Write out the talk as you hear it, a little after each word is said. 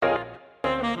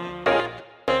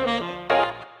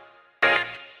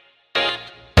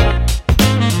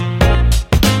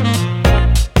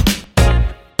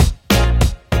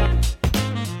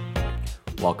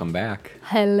Welcome back.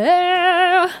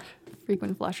 Hello,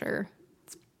 frequent flusher.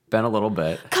 Been a little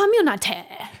bit. Community.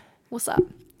 What's up?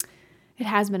 It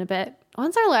has been a bit.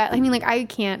 Once our last, I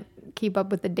can't keep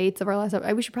up with the dates of our last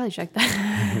episode. We should probably check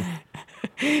that.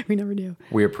 We never do.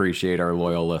 We appreciate our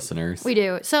loyal listeners. We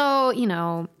do.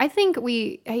 So, I think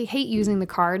I hate using the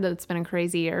card that it's been a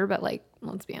crazy year, but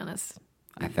let's be honest.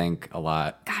 I think a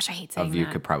lot Gosh, I hate saying of you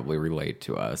that. could probably relate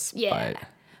to us. Yeah.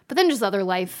 But then just other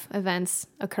life events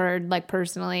occurred,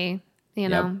 personally,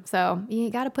 Yep. So you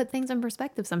got to put things in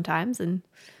perspective sometimes. And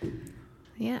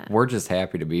yeah. We're just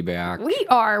happy to be back. We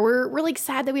are. We're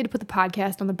sad that we had to put the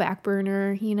podcast on the back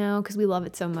burner, because we love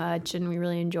it so much and we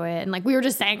really enjoy it. And we were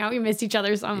just saying how we missed each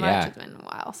other so much. Yeah. It's been a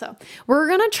while. So we're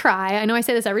going to try. I know I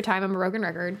say this every time. I'm a broken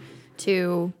record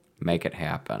to Make it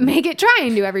happen. try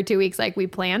and do every 2 weeks like we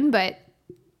plan. But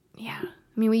yeah,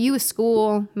 you with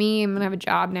school, me, I'm going to have a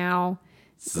job now.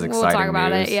 This is exciting We'll talk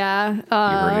about news. it. Yeah. You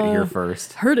heard it here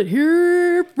first. Heard it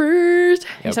here first.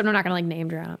 Yep. Except I'm not going to name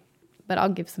drop. But I'll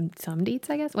give some deets,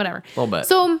 I guess. Whatever. A little bit.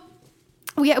 So,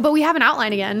 we have an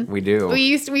outline again. We do.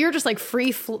 We were just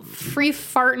free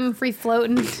farting, free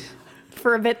floating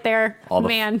for a bit there. All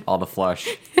the flush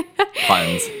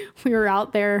puns. We were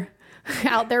out there,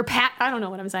 pat. I don't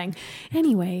know what I'm saying.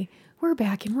 Anyway, we're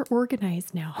back and we're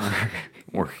organized now.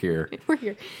 We're here. We're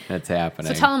here. It's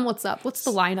happening. So tell them what's up. What's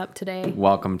the lineup today?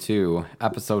 Welcome to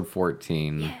episode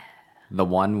 14. The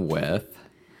one with...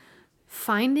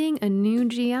 Finding a new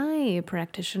GI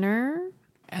practitioner.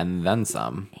 And then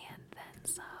some.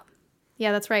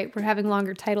 Yeah, that's right. We're having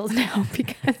longer titles now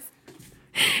because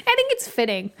I think it's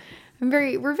fitting.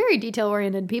 We're very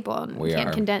detail-oriented people and We can't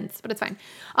are. condense, but it's fine.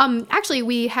 Actually,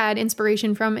 we had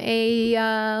inspiration from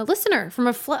a listener, from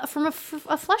a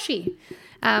flushy.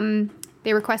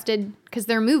 They requested, because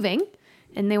they're moving,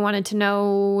 and they wanted to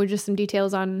know just some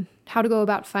details on how to go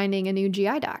about finding a new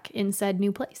GI doc in said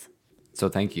new place. So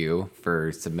thank you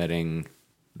for submitting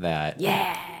that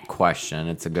Yeah. question.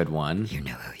 It's a good one. You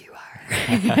know who you are.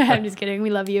 I'm just kidding. We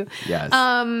love you. Yes.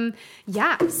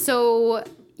 Yeah. So,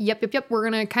 yep. We're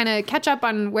going to kind of catch up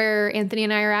on where Anthony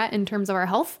and I are at in terms of our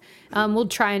health. We'll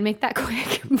try and make that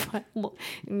quick, but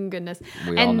goodness.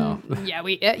 We all know. Yeah,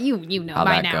 you know How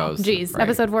by that now. goes, Jeez, right.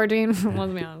 episode 14. Let's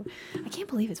be honest. I can't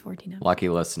believe it's 14 now. Lucky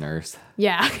listeners.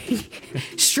 Yeah.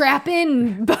 Strap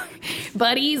in,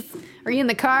 buddies. Are you in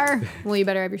the car? Well, you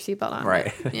better have your seatbelt on.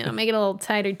 Right. Make it a little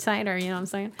tighter, you know what I'm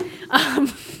saying?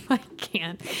 I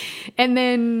can't. And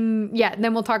then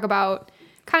we'll talk about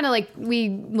kind of we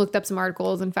looked up some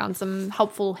articles and found some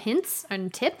helpful hints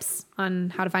and tips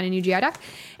on how to find a new GI doc.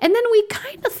 And then we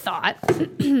kind of thought,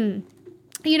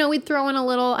 we'd throw in a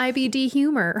little IBD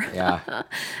humor. Yeah. We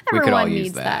Everyone could all use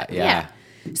needs that. Yeah.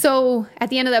 So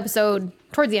at the end of the episode,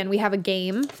 towards the end, we have a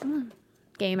game, I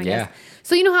guess. Yeah.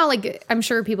 So you know how I'm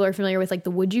sure people are familiar with the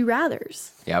would you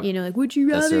rathers. Yep. Would you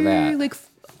This or rather that.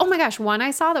 oh my gosh, one I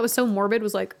saw that was so morbid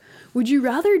was would you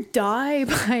rather die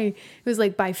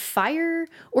by fire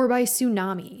or by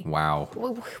tsunami? Wow.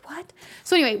 What?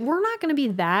 So anyway, we're not going to be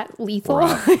that lethal.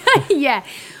 Rough. Yeah.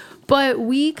 But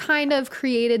we kind of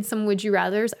created some would you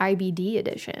rathers IBD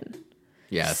edition.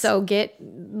 Yes. So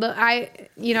I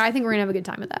think we're going to have a good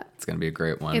time with that. It's going to be a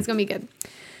great one. It's going to be good.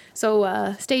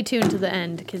 So stay tuned to the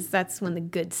end because that's when the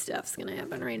good stuff's going to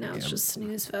happen. Right now it's just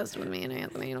snooze fest with me and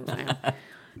Anthony. You know what I'm saying?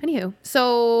 Anywho,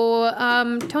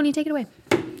 so Tony, take it away.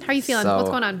 How are you feeling? So, What's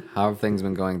going on? How have things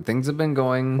been going? Things have been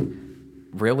going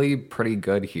really pretty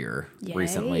good here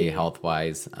recently, Yay.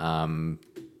 health-wise.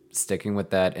 Sticking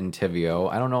with that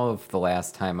Entyvio. I don't know if the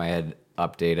last time I had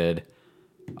updated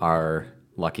our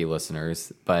lucky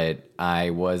listeners, but I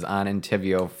was on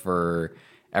Entyvio for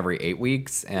every 8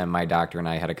 weeks, and my doctor and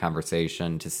I had a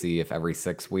conversation to see if every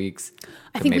 6 weeks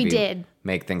I could think we maybe did.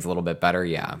 make things a little bit better.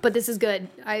 Yeah. But this is good.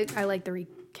 I like the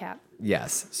recap.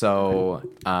 Yes. So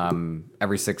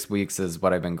every 6 weeks is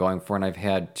what I've been going for, and I've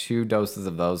had 2 doses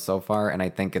of those so far, and I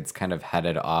think it's kind of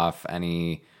headed off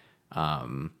any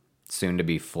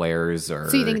soon-to-be flares. Or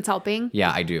So you think it's helping?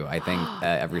 Yeah, I do. I think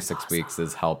every 6 weeks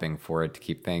is helping for it to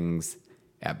keep things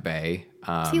at bay.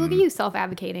 See, look at you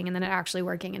self-advocating and then it actually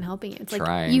working and helping you. It's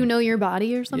Trying. you know your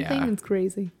body or something. Yeah. It's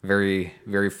crazy. Very,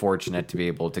 very fortunate to be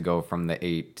able to go from the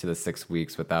 8 to the 6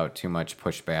 weeks without too much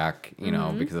pushback,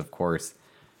 because of course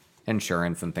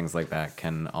insurance and things like that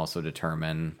can also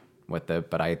determine with it.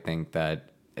 But I think that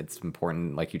it's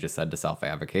important, like you just said, to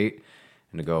self-advocate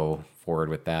and to go forward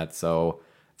with that. So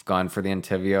I've gone for the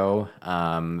Entyvio.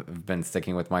 I've been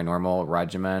sticking with my normal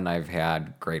regimen. I've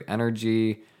had great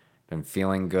energy, been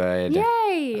feeling good.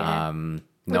 Yay!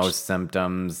 No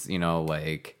symptoms,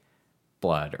 like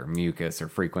blood or mucus or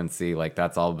frequency. Like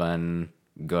that's all been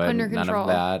good. Under None control.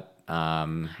 of that.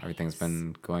 Everything's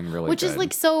been going really Which good. is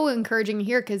like so encouraging to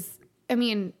hear because, I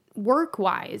mean,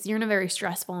 work-wise, you're in a very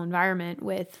stressful environment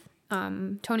with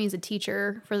Tony's a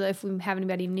teacher if we have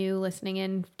anybody new listening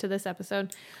in to this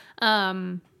episode.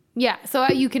 Yeah, so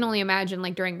you can only imagine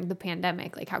like during the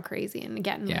pandemic, like how crazy. And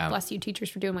again, like, bless you teachers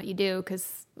for doing what you do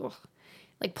because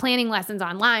like planning lessons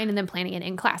online and then planning it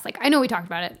in class. Like I know we talked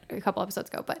about it a couple episodes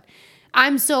ago, but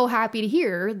I'm so happy to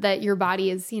hear that your body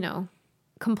is,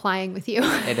 complying with you.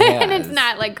 And it's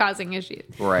not like causing issues.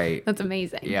 Right. That's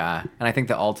amazing. Yeah. And I think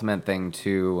the ultimate thing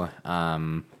too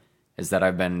is that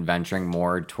I've been venturing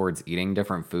more towards eating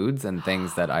different foods and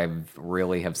things that I've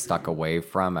really have stuck away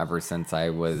from ever since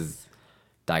I was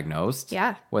diagnosed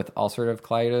with ulcerative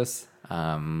colitis.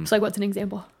 So like what's an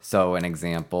example? So an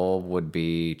example would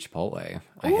be Chipotle.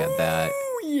 I had that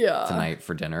tonight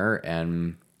for dinner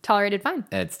and tolerated fine.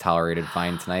 It's tolerated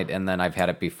fine tonight. And then I've had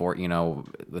it before,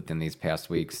 within these past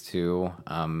weeks too.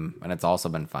 And it's also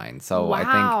been fine. So I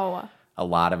think a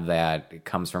lot of that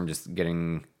comes from just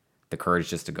getting the courage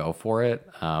just to go for it.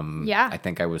 I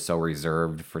think I was so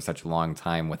reserved for such a long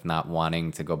time with not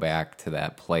wanting to go back to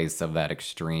that place of that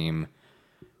extreme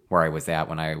where I was at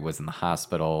when I was in the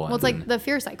hospital. Well, it's like the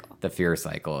fear cycle. The fear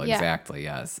cycle, exactly,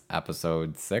 yes.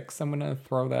 Episode 6, I'm going to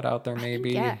throw that out there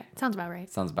maybe. Yeah, sounds about right.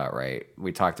 Sounds about right.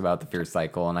 We talked about the fear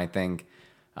cycle, and I think,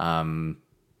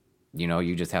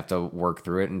 you just have to work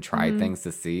through it and try things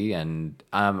to see. And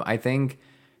I think,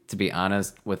 to be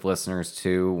honest with listeners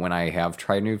too, when I have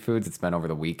tried new foods, it's been over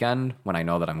the weekend when I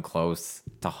know that I'm close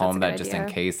to home, that just in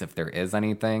case if there is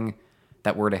anything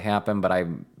that were to happen, but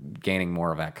I'm gaining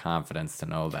more of that confidence to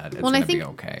know that it's going to be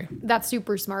okay. That's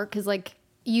super smart because, like,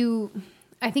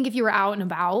 I think if you were out and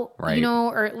about,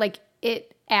 or like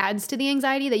it adds to the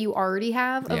anxiety that you already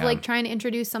have of like trying to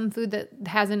introduce some food that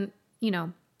hasn't,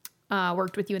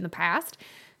 worked with you in the past.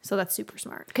 So that's super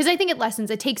smart because I think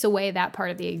it takes away that part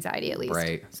of the anxiety at least.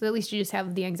 Right. So at least you just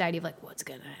have the anxiety of like, what's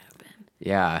going to happen?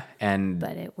 Yeah.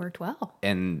 But it worked well.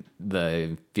 In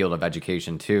the field of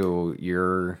education too,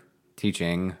 you're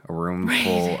teaching a room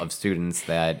full of students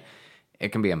that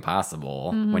it can be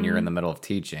impossible when you're in the middle of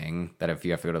teaching, that if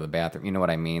you have to go to the bathroom, you know what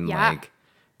I mean? Like, I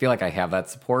feel like I have that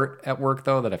support at work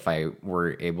though, that if I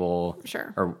were able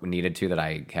or needed to, that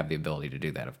I have the ability to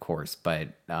do that, of course, but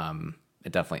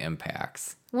it definitely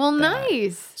impacts. Well, that.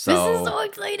 Nice. So, this is so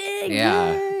exciting.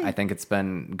 Yeah. Yay. I think it's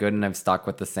been good and I've stuck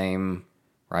with the same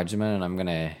regimen and I'm going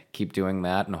to keep doing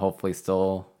that and hopefully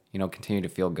still continue to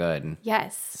feel good.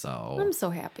 Yes. So I'm so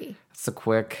happy. It's a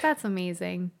quick. That's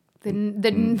amazing.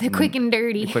 The quick and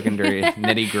dirty. The quick and dirty.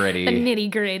 Nitty gritty. The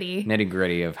nitty gritty. Nitty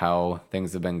gritty of how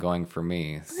things have been going for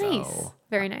me. Nice. So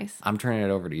very nice. I'm turning it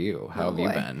over to you. How have you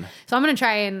been? So I'm going to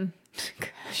try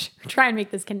and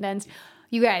make this condensed.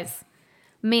 You guys,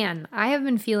 man, I have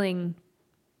been feeling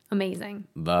amazing.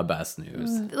 The best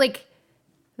news. Like,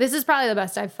 this is probably the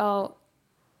best I've felt.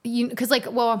 Because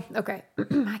okay,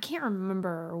 I can't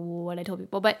remember what I told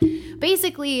people, but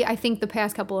basically I think the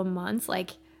past couple of months,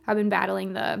 like I've been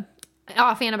battling the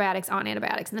off antibiotics, on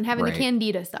antibiotics, and then having the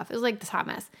candida stuff. It was like this hot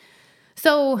mess.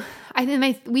 So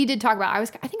we did talk about, I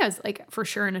think I was like for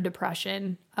sure in a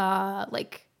depression,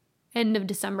 like end of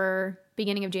December,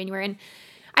 beginning of January. And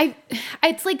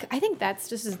I think that's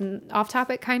just an off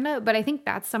topic kind of, but I think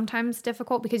that's sometimes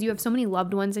difficult because you have so many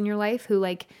loved ones in your life who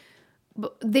like,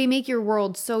 they make your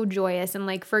world so joyous. And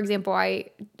like, for example, I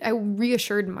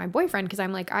reassured my boyfriend because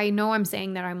I'm like, I know I'm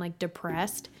saying that I'm like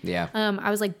depressed. Yeah. I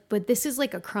was like, but this is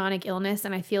like a chronic illness.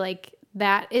 And I feel like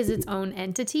that is its own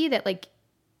entity that like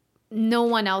no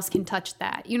one else can touch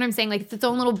that. You know what I'm saying? Like it's its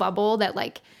own little bubble that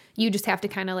like you just have to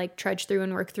kind of like trudge through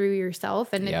and work through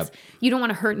yourself. And you don't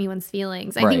want to hurt anyone's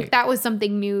feelings. I think that was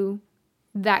something new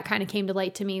that kind of came to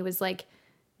light to me, was like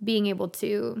being able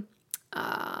to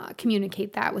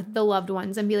communicate that with the loved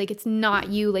ones and be like, it's not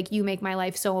you, like you make my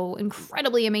life so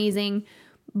incredibly amazing,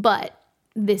 but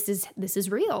this is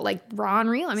real, like raw and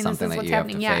real. I mean, something this is what's that you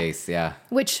happening. Have to face, yeah.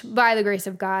 Which by the grace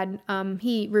of God,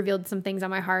 he revealed some things on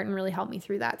my heart and really helped me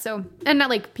through that. So, and not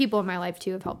like people in my life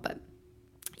too have helped, but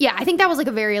yeah, I think that was like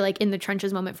a very like in the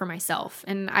trenches moment for myself.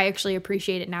 And I actually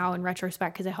appreciate it now in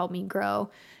retrospect because it helped me grow,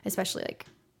 especially like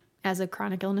as a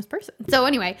chronic illness person. So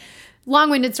anyway,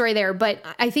 long-winded story there, but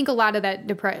I think a lot of that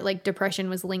depression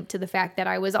was linked to the fact that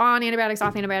I was on antibiotics,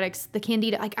 off antibiotics, the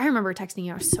candida. Like I remember texting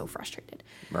you, I was so frustrated.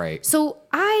 Right. So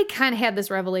I kind of had this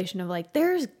revelation of like,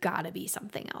 there's gotta be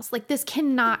something else. Like this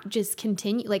cannot just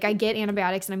continue. Like I get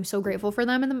antibiotics and I'm so grateful for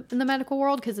them in the medical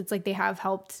world because it's like they have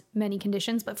helped many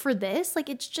conditions. But for this, like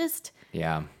it's just,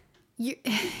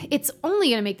 it's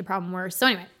only gonna make the problem worse. So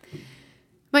anyway,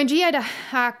 my GI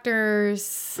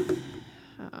doctors,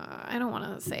 I don't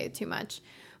want to say too much,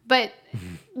 But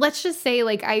let's just say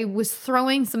like I was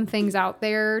throwing some things out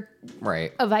there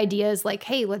Right. of ideas like,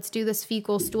 hey, let's do this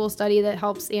fecal stool study that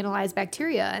helps analyze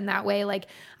bacteria. And that way, like,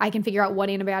 I can figure out what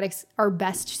antibiotics are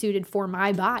best suited for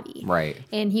my body. Right.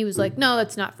 And he was like, no,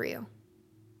 that's not for you.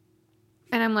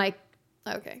 And I'm like,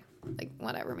 okay, like,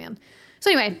 whatever, man.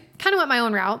 So anyway, kind of went my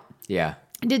own route. Yeah.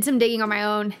 Did some digging on my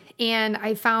own. And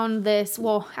I found this,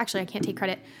 well, actually, I can't take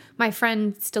credit. My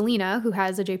friend Stelina, who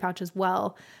has a J pouch as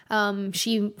well,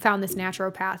 she found this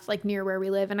naturopath like near where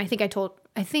we live. And did I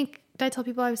tell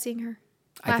people I was seeing her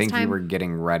last I think time? you were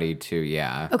getting ready to,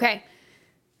 yeah. Okay.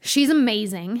 She's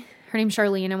amazing. Her name's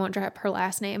Charlene. I won't drop her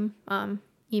last name.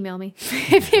 Email me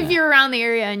if you're around the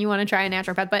area and you want to try a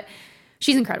naturopath. But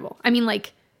she's incredible. I mean,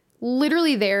 like,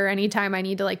 literally there anytime I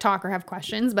need to like talk or have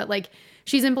questions. But like,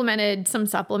 she's implemented some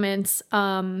supplements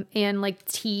and like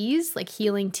teas, like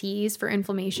healing teas for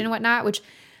inflammation and whatnot, which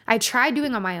I tried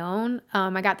doing on my own.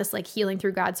 I got this like Healing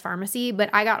Through God's Pharmacy, but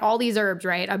I got all these herbs,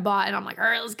 right? I bought and I'm like, all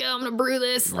right, let's go. I'm going to brew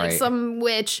this like some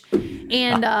witch.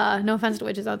 And no offense to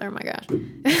witches out there. Oh my gosh.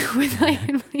 With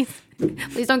like,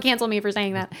 please don't cancel me for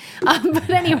saying that. But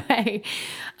anyway,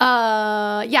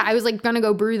 yeah, I was like going to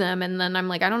go brew them. And then I'm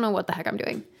like, I don't know what the heck I'm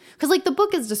doing. Cause like the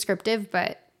book is descriptive,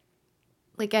 but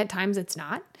like at times it's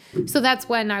not. So that's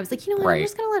when I was like, you know what, I'm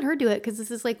just going to let her do it because this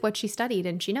is like what she studied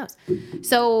and she knows.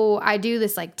 So I do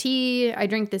this like tea. I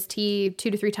drink this tea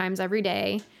 2 to 3 times every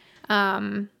day.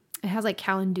 It has like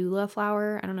calendula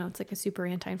flower. I don't know. It's like a super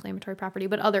anti-inflammatory property,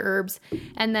 but other herbs.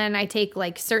 And then I take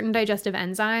like certain digestive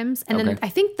enzymes. And then I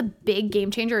think the big game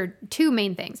changer are 2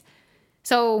 main things.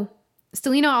 So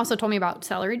Stelina also told me about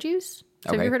celery juice.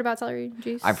 So have you heard about celery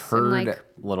juice? I've heard a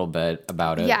little bit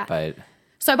about it, but...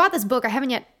 So I bought this book. I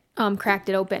haven't yet cracked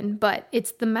it open, but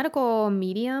it's the Medical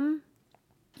Medium.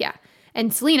 Yeah.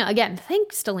 And Stelina, again,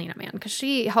 thanks Stelina, man, because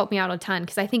she helped me out a ton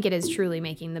because I think it is truly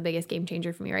making the biggest game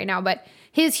changer for me right now. But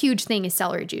his huge thing is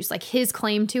celery juice. Like his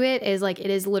claim to it is like it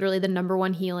is literally the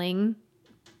 #1 healing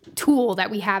tool that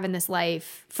we have in this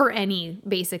life for any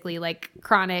basically like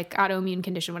chronic autoimmune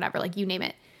condition, whatever, like you name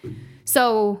it.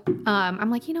 So I'm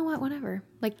like, you know what, whatever.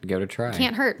 Like give it a try.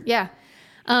 Can't hurt. Yeah.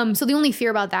 So the only fear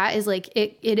about that is like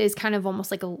it is kind of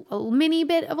almost like a mini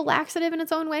bit of a laxative in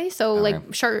its own way. So like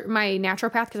my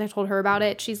naturopath, because I told her about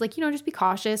it, she's like, just be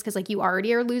cautious because like you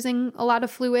already are losing a lot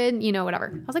of fluid,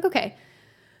 whatever. I was like, okay.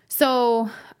 So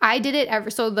I did it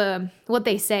what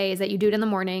they say is that you do it in the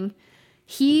morning.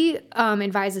 He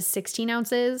advises 16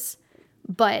 ounces,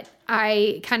 but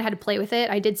I kind of had to play with it.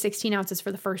 I did 16 ounces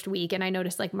for the first week and I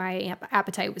noticed like my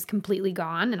appetite was completely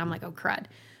gone and I'm like, oh crud.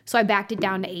 So I backed it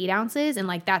down to 8 ounces and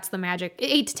like that's the magic.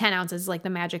 8 to 10 ounces is like the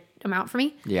magic amount for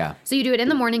me. Yeah. So you do it in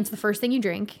the morning. It's the first thing you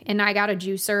drink. And I got a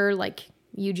juicer, like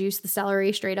you juice the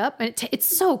celery straight up. And it's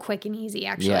so quick and easy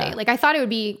actually. Yeah. Like I thought it would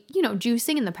be,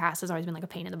 juicing in the past has always been like a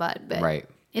pain in the butt, but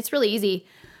it's really easy.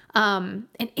 And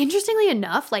interestingly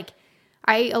enough, like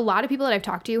a lot of people that I've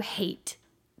talked to hate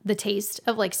the taste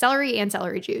of like celery and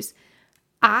celery juice.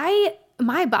 My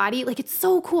body, like it's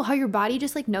so cool how your body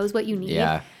just like knows what you need.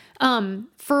 Yeah.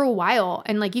 For a while,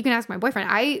 and like you can ask my boyfriend,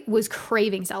 I was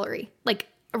craving celery, like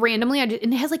randomly. And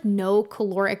it has like no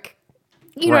caloric,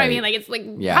 you know what I mean? Like it's like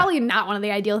probably not one of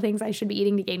the ideal things I should be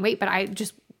eating to gain weight, but I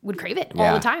just would crave it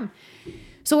all the time.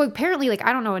 So apparently, like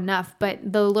I don't know enough, but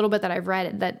the little bit that I've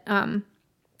read that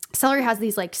celery has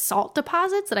these like salt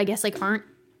deposits that I guess like aren't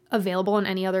available in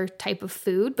any other type of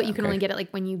food, but you can only get it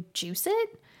like when you juice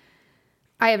it.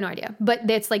 I have no idea, but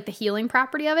that's like the healing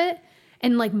property of it.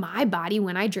 And like my body,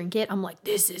 when I drink it, I'm like,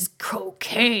 this is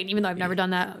cocaine, even though I've never done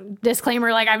that.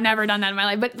 Disclaimer, like I've never done that in my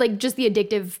life, but like just the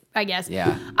addictive, I guess.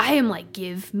 Yeah. I am like,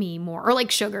 give me more. Or like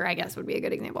sugar, I guess would be a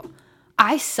good example.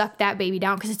 I suck that baby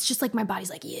down because it's just like my body's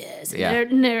like, yes,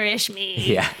 nourish me.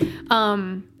 Yeah.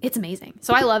 It's amazing.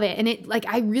 So I love it. And it like,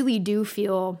 I really do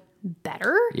feel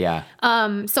better. Yeah.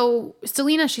 So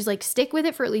Stelina, she's like, stick with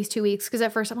it for at least 2 weeks. Cause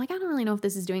at first I'm like, I don't really know if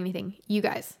this is doing anything. You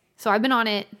guys. So I've been on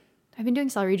it. I've been doing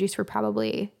celery juice for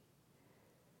probably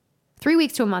 3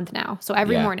 weeks to a month now. So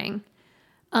every morning,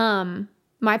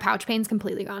 my pouch pain's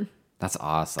completely gone. That's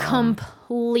awesome.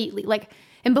 Completely. Like,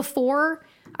 and before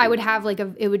I would have like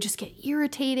it would just get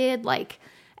irritated. Like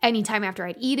anytime after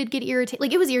I'd eat, it'd get irritated.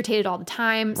 Like it was irritated all the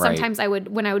time. Sometimes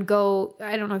when I would go,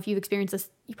 I don't know if you've experienced this.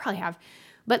 You probably have,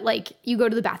 but like you go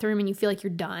to the bathroom and you feel like you're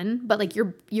done, but like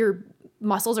your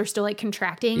muscles are still like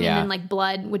contracting and then like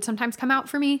blood would sometimes come out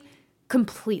for me.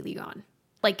 Completely gone.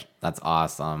 Like that's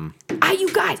awesome.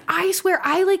 You guys, I swear,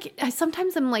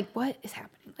 sometimes I'm like, what is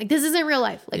happening? Like this isn't real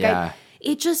life. Like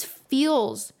it just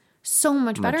feels so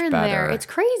much better in there. It's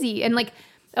crazy. And like,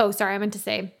 oh, sorry, I meant to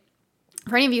say,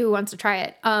 for any of you who wants to try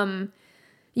it,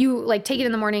 you like take it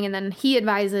in the morning, and then he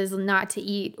advises not to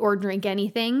eat or drink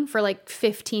anything for like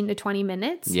 15 to 20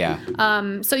 minutes. Yeah.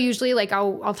 So usually like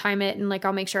I'll time it, and like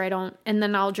I'll make sure I don't, and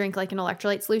then I'll drink like an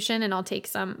electrolyte solution, and I'll take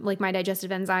some like my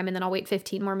digestive enzyme, and then I'll wait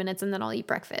 15 more minutes, and then I'll eat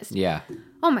breakfast. Yeah.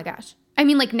 Oh my gosh. I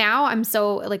mean, like now I'm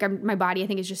so like my body I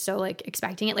think is just so like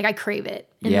expecting it. Like I crave it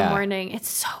in the morning. It's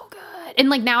so good. And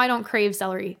like now I don't crave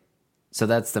celery. So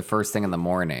that's the first thing in the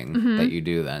morning that you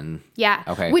do then. Yeah.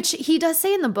 Okay. Which he does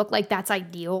say in the book, like that's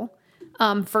ideal.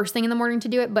 First thing in the morning to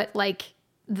do it. But like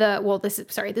this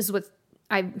is what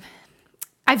I've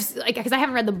like, cause I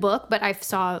haven't read the book, but I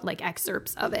saw like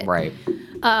excerpts of it. Right.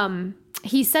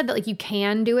 He said that like you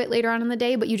can do it later on in the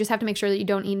day, but you just have to make sure that you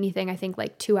don't eat anything, I think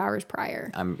like 2 hours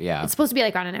prior. Yeah. It's supposed to be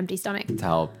like on an empty stomach. To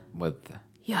help with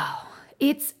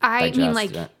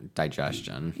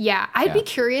digestion. Yeah, I'd be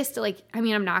curious to like, I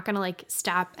mean, I'm not going to like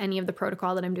stop any of the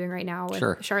protocol that I'm doing right now with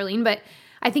Charlene, but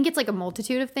I think it's like a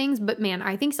multitude of things. But man,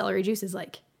 I think celery juice is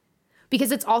like,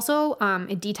 because it's also,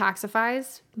 it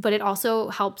detoxifies, but it also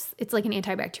helps. It's like an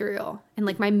antibacterial. And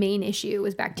like my main issue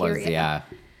was bacteria.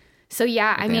 So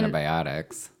yeah, I mean,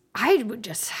 antibiotics. I would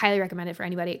just highly recommend it for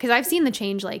anybody. Cause I've seen the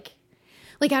change. Like,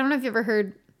 I don't know if you've ever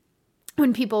heard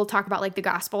when people talk about like the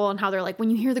gospel and how they're like, when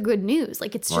you hear the good news,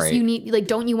 like it's just, you need, like,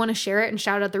 don't you want to share it and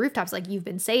shout it at the rooftops? Like you've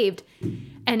been saved.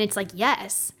 And it's like,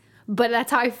 yes, but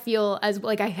that's how I feel as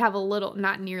like, I have a little,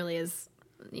 not nearly as,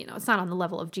 you know, it's not on the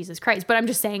level of Jesus Christ, but I'm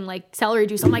just saying like celery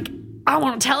juice. I'm like, I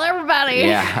want to tell everybody.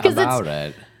 Yeah. About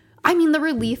it. I mean, the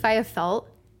relief I have felt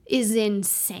is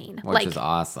insane. Which is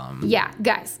awesome. Yeah,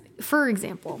 guys, for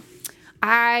example,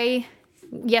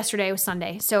 yesterday was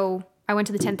Sunday. So I went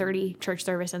to the 10:30 church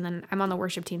service, and then I'm on the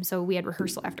worship team. So we had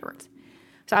rehearsal afterwards.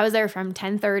 So I was there from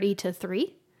 10:30 to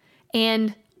 3.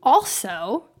 And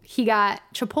also he got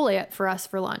Chipotle for us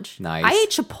for lunch. Nice. I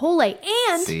ate Chipotle,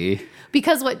 and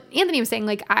because what Anthony was saying,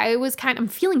 like I'm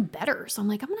feeling better. So I'm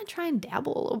like, I'm going to try and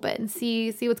dabble a little bit and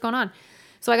see what's going on.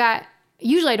 So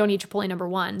usually I don't eat Chipotle number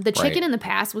one. The chicken in the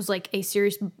past was like a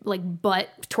serious like butt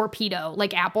torpedo,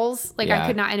 like apples. Like I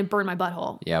could not, and it burned my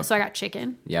butthole. Yep. So I got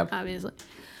chicken. Yep. Obviously.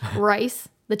 Rice,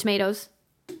 the tomatoes,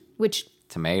 which.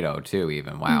 Tomato too,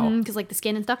 even. Wow. Because like the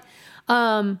skin and stuff.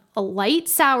 A light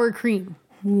sour cream.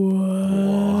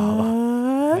 What?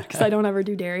 Because I don't ever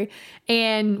do dairy.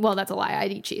 And well, that's a lie.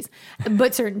 I'd eat cheese,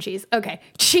 but certain cheese. Okay.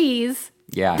 Cheese.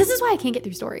 Yeah. This is why I can't get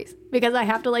through stories, because I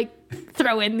have to like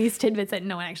throw in these tidbits that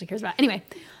no one actually cares about. Anyway,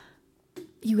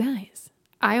 you guys,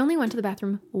 I only went to the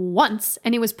bathroom once,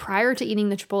 and it was prior to eating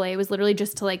the Chipotle. It was literally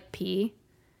just to like pee.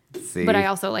 But I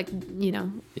also like, you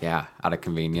know. Yeah, out of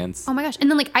convenience. Oh my gosh.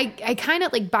 And then like I kind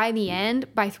of like by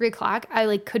 3 o'clock, I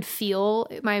like could feel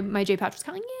my J pouch was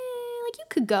kind of like, yeah, like you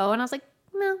could go. And I was like,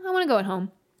 no, I want to go at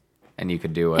home. And you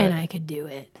could do it. And I could do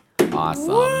it. Awesome.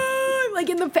 What? Like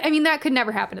that could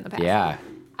never happen in the past. Yeah.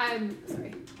 I'm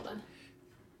sorry. Hold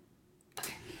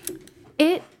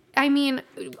on. I mean,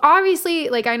 obviously,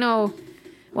 like I know,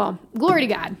 well, glory to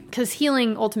God, because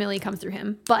healing ultimately comes through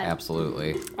him. But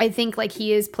absolutely, I think like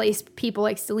he has placed people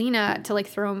like Selena to like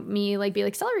throw me like be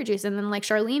like celery juice, and then like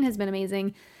Charlene has been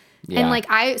amazing. Yeah. And like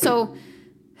I've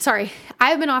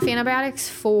been off antibiotics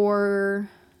for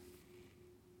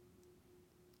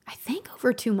I think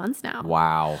over 2 months now.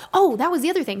 Wow. Oh, that was the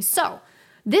other thing. So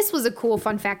this was a cool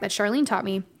fun fact that Charlene taught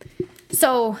me.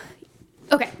 So,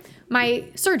 okay, my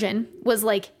surgeon was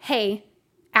like, hey,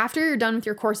 after you're done with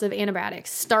your course of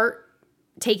antibiotics, start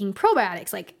taking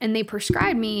probiotics. Like, and they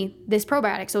prescribed me this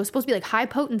probiotic. So it was supposed to be like high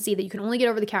potency that you can only get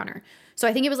over the counter. So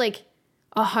I think it was like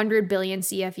 100 billion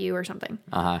CFU or something.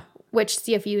 Which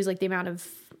CFU is like the amount of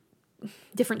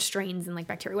different strains and like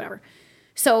bacteria, whatever.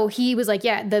 So he was like,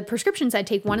 yeah, the prescription said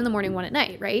take one in the morning, one at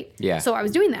night, right? Yeah. So I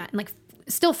was doing that and like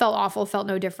still felt awful, felt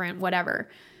no different, whatever.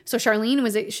 So Charlene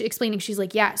was explaining, she's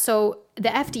like, yeah, so the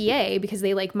FDA, because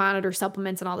they like monitor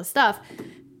supplements and all this stuff,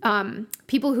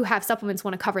 people who have supplements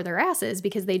want to cover their asses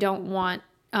because they don't want,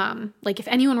 like if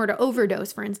anyone were to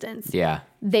overdose, for instance,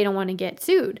 they don't want to get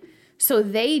sued. So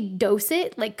they dose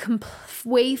it like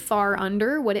way far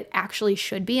under what it actually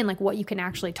should be and like what you can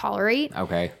actually tolerate.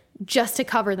 Okay. Just to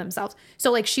cover themselves.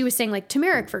 So like she was saying like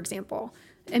turmeric, for example,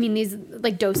 I mean, these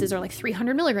like doses are like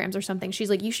 300 milligrams or something. She's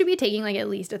like, you should be taking like at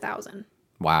least 1,000.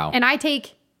 Wow. And I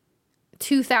take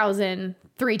 2,000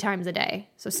 3 times a day.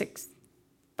 So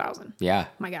 6,000. Yeah.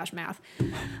 Oh my gosh, math.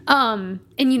 And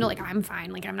you know, like I'm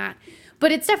fine. Like I'm not,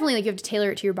 but it's definitely like you have to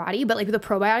tailor it to your body. But like with the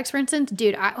probiotics, for instance,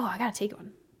 dude, I gotta take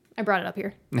one. I brought it up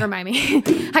here. Remind me.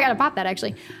 I gotta pop that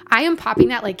actually. I am popping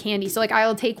that like candy. So like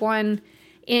I'll take one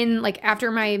in like after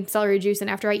my celery juice and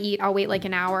after I eat, I'll wait like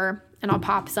an hour and I'll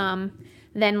pop some.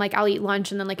 Then like I'll eat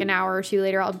lunch and then like an hour or two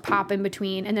later I'll pop in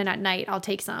between, and then at night I'll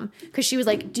take some. Because she was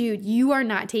like, dude, you are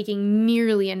not taking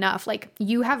nearly enough. Like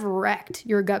you have wrecked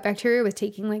your gut bacteria with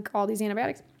taking like all these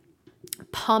antibiotics.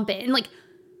 Pump it. And like,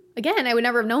 again, I would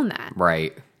never have known that.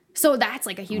 Right. So that's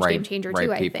like a huge game changer too,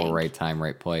 right people, I think. right time,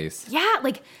 right place. Yeah,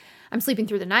 like I'm sleeping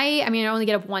through the night. I mean, I only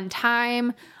get up one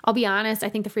time. I'll be honest, I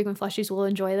think the frequent flushies will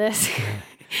enjoy this.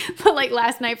 But like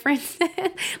last night, for instance,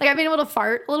 like I've been able to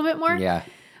fart a little bit more. Yeah.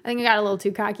 I think I got a little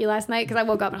too cocky last night because I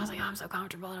woke up and I was like, oh, I'm so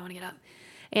comfortable. I don't want to get up.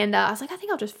 And I was like, I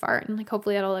think I'll just fart. And like,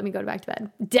 hopefully that'll let me go back to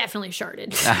bed. Definitely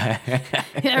sharted.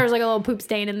 There was like a little poop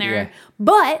stain in there. Yeah.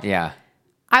 But Yeah.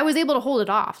 I was able to hold it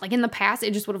off. Like in the past,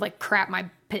 it just would have like crapped my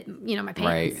pants.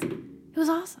 Right. It was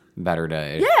awesome. Better to.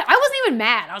 Yeah, I wasn't even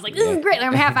mad. I was like, this is great. Like,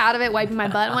 I'm half out of it, wiping my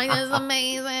butt. I'm like, this is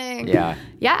amazing. Yeah.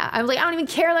 Yeah. I was like, I don't even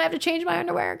care that I have to change my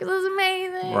underwear because this is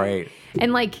amazing. Right.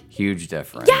 And like, Huge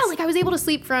difference. yeah, like I was able to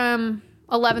sleep from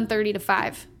 11:30 to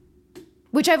 5,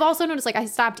 which I've also noticed, like I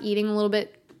stopped eating a little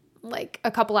bit, like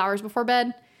a couple hours before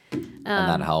bed. And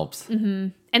that helps. Mm-hmm.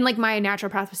 And like my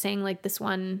naturopath was saying, like this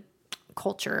one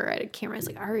culture, I can't remember, it's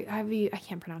like, I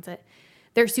can't pronounce it.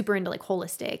 They're super into like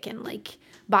holistic and like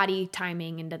body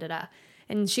timing and da-da-da.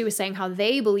 And she was saying how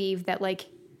they believe that like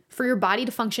for your body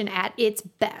to function at its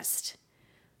best,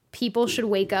 people should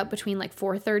wake up between like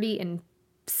 4:30 and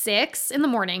 6 in the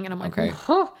morning. And I'm like, okay.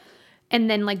 Huh. And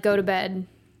then like go to bed,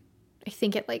 I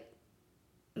think at like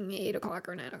 8 o'clock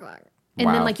or 9 o'clock. And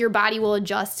then like your body will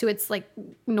adjust to its like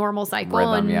normal cycle.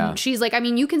 Rhythm, and she's like, I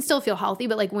mean, you can still feel healthy,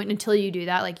 but like until you do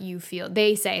that, like you feel,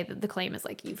 they say that the claim is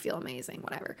like, you feel amazing,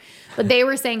 whatever. But they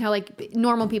were saying how like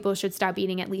normal people should stop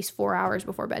eating at least 4 hours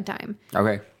before bedtime.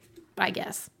 Okay. I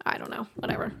guess. I don't know.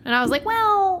 Whatever. And I was like,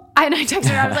 well, and I texted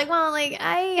her. I was like, well, like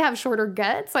I have shorter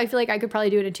gut, so I feel like I could probably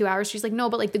do it in 2 hours. She's like, no,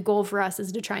 but like the goal for us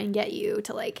is to try and get you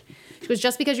to like, she goes,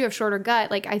 just because you have shorter gut,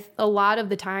 like a lot of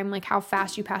the time, like how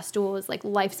fast you pass stool is like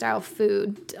lifestyle,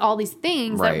 food, all these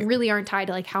things that really aren't tied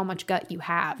to like how much gut you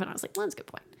have. And I was like, well, that's a good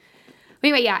point. But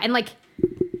anyway, yeah. And like,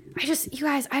 you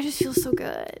guys, I just feel so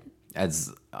good. It's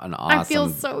an awesome, I feel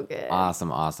so good.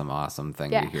 Awesome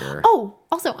thing to hear. Oh,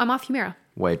 also, I'm off Humira.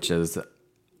 Which is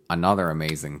another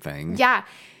amazing thing. Yeah.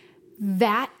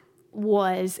 That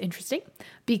was interesting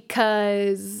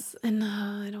because, and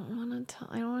I don't want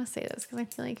to say this because I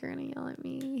feel like you're going to yell at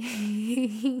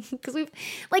me. Because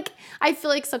I feel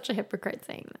like such a hypocrite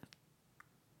saying that.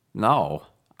 No,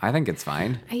 I think it's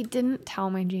fine. I didn't tell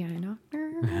my GI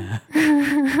doctor.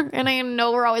 And I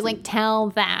know we're always like,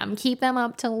 tell them, keep them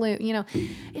up to loop. You know,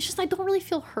 it's just I don't really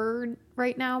feel heard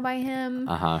right now by him.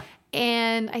 Uh-huh.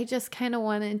 And I just kind of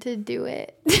wanted to do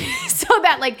it so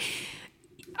that like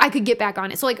I could get back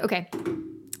on it. So like, okay,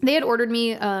 they had ordered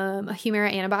me a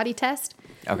Humira antibody test.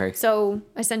 Okay. So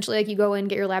essentially like you go in,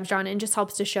 get your labs drawn, and it just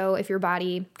helps to show if your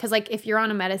body, because like if you're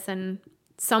on a medicine,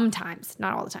 sometimes,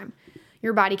 not all the time,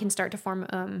 your body can start to form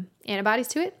antibodies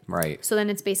to it. Right. So then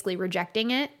it's basically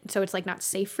rejecting it. So it's like not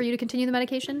safe for you to continue the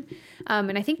medication.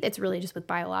 And I think it's really just with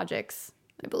biologics,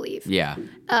 I believe. Yeah.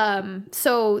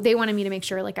 So they wanted me to make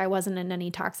sure like I wasn't in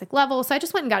any toxic level. So I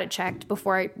just went and got it checked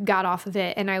before I got off of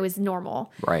it, and I was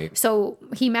normal. Right. So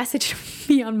he messaged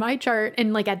me on my chart,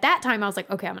 and like at that time I was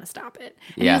like, okay, I'm going to stop it.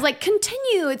 And he was like,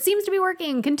 continue. It seems to be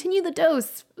working. Continue the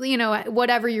dose, you know,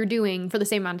 whatever you're doing for the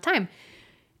same amount of time.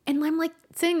 And I'm like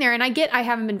sitting there, and I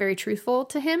haven't been very truthful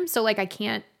to him. So like I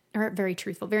can't, or very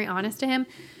truthful, very honest to him.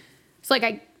 So like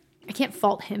I can't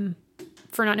fault him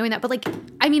for not knowing that. But like,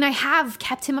 I mean, I have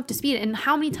kept him up to speed. And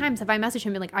how many times have I messaged him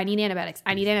and been like, I need antibiotics.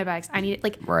 I need antibiotics. I need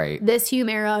like, this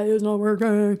Humira is not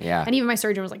working. Yeah. And even my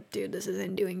surgeon was like, dude, this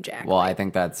isn't doing jack. Well, I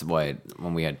think that's what,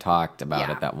 when we had talked about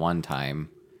it that one time,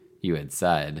 you had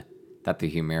said that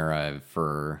the Humira,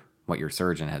 for what your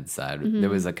surgeon had said, there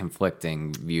was a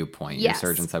conflicting viewpoint. Yes.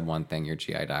 Your surgeon said one thing, your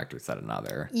GI doctor said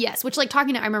another. Yes, which like I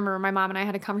remember my mom and I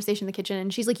had a conversation in the kitchen,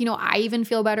 and she's like, you know, I even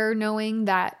feel better knowing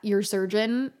that your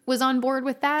surgeon was on board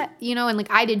with that, you know, and like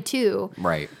I did too.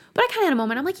 Right. But I kind of had a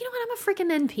moment. I'm like, you know what? I'm a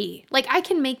freaking NP. Like I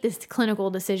can make this clinical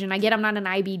decision. I get I'm not an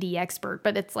IBD expert,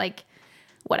 but it's like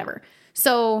whatever.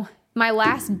 So my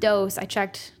last dose I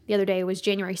checked the other day was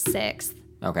January 6th.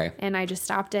 Okay. And I just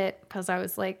stopped it because I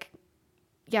was like,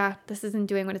 yeah, this isn't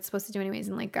doing what it's supposed to do anyways.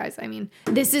 And like, guys, I mean,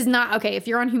 this is not, okay, if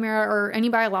you're on Humira or any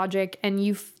biologic and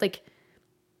you've like,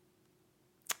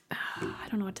 I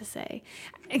don't know what to say.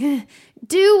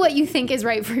 Do what you think is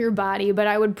right for your body, but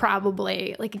I would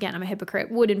probably, like, again, I'm a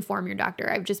hypocrite, would inform your doctor.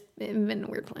 I've just been in a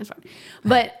weird place.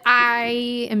 But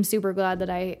I am super glad that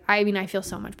I mean, I feel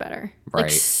so much better. Right.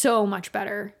 Like, so much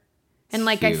better. And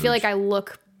like, Huge. I feel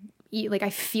like I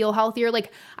feel healthier.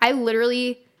 Like, I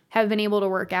literally have been able to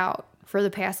work out for the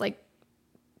past like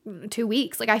 2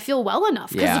 weeks. Like I feel well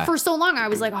enough because for so long I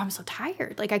was like, oh, I'm so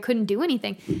tired. Like I couldn't do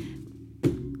anything.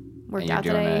 Worked out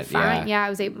today. Fine. Yeah. I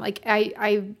was able, like,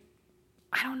 I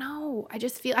don't know. I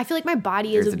feel like my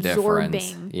body is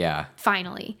absorbing. Yeah.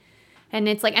 Finally. And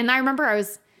it's like, and I remember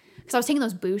because I was taking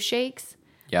those Boost shakes.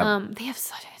 Yeah. They have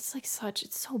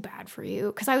it's so bad for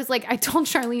you. Cause I was like, I told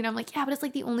Charlene, I'm like, yeah, but it's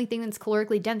like the only thing that's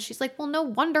calorically dense. She's like, well, no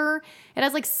wonder. It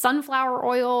has like sunflower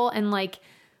oil and like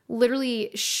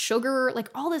literally sugar, like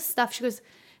all this stuff. She goes,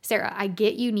 Sarah, I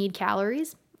get you need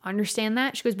calories. Understand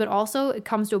that. She goes, but also it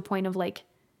comes to a point of like,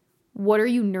 what are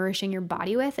you nourishing your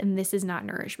body with? And this is not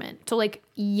nourishment. So like,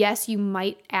 yes, you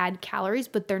might add calories,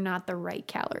 but they're not the right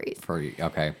calories.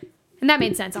 Okay. And that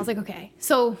made sense. I was like, okay.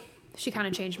 So she kind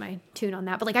of changed my tune on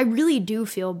that. But like, I really do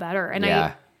feel better. And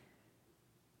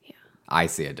I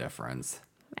see a difference.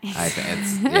 I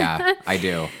think I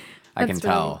do. I can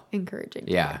tell. Really encouraging.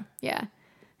 Yeah. Yeah.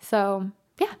 So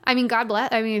yeah, I mean, God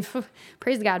bless. I mean,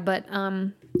 praise God. But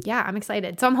yeah, I'm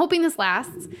excited. So I'm hoping this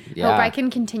lasts. Yeah. Hope I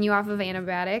can continue off of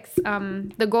antibiotics.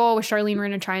 The goal with Charlene, we're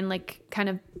going to try and like kind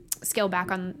of scale back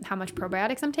on how much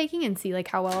probiotics I'm taking and see like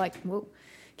how well I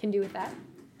can do with that.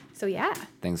 So yeah.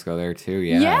 Things go there too.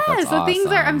 Yeah. Yeah. That's so awesome. things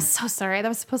are, I'm so sorry. That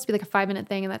was supposed to be like a 5-minute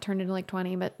thing and that turned into like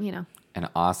 20, but you know. An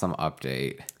awesome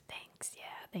update. Thanks. Yeah.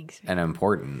 Thanks. And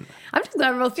important. I'm just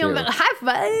glad we're both feeling better. High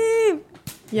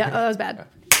five. Yeah. Oh, that was bad.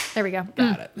 There we go.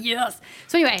 Got it. Yes.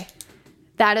 So anyway,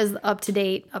 that is up to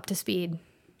date, up to speed.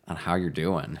 On how you're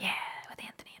doing. Yeah. With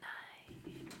Anthony and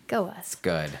I. Go us.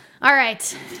 Good. All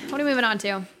right. What are we moving on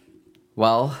to?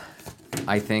 Well,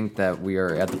 I think that we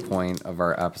are at the point of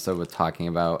our episode with talking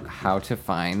about how to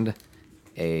find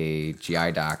a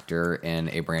GI doctor in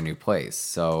a brand new place.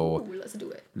 So let's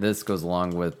do it. This goes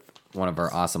along with one of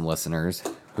our awesome listeners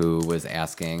who was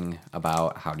asking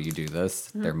about how do you do this?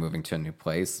 Mm-hmm. They're moving to a new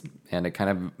place, and it kind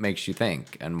of makes you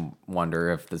think and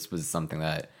wonder if this was something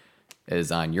that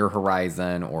is on your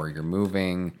horizon, or you're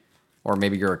moving, or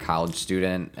maybe you're a college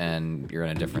student and you're in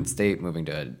a different state, moving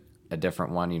to a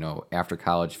different one, you know, after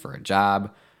college for a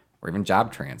job or even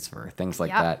job transfer, things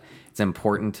like that. It's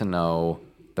important to know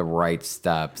the right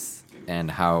steps and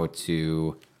how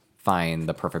to find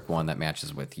the perfect one that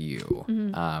matches with you.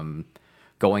 Mm-hmm.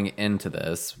 Going into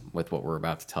this with what we're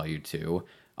about to tell you to,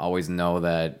 always know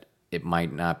that it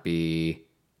might not be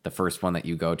the first one that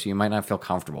you go to. You might not feel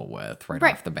comfortable with right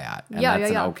off the bat. And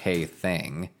that's an okay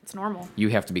thing. It's normal. You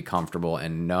have to be comfortable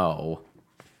and know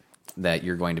that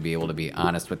you're going to be able to be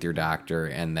honest with your doctor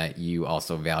and that you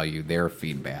also value their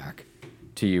feedback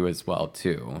to you as well,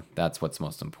 too. That's what's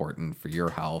most important for your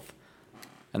health.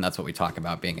 And that's what we talk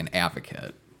about, being an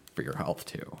advocate for your health,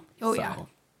 too. Oh, yeah.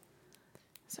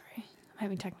 Sorry. I'm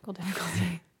having technical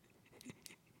difficulty.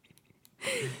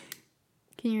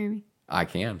 Can you hear me? I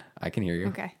can hear you.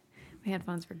 Okay. My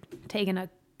headphones were taking a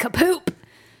kapoop.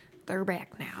 They're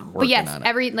back now. But yes,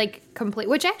 every complete,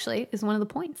 which actually is one of the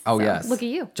points. Oh, so, yes. Look at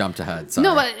you. Jumped ahead.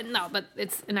 Sorry. No, but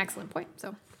it's an excellent point.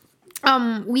 So,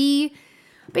 we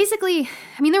basically,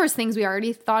 I mean, there was things we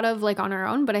already thought of like on our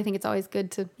own, but I think it's always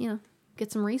good to,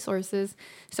 get some resources.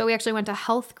 So we actually went to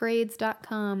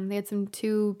healthgrades.com. They had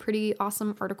two pretty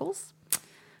awesome articles.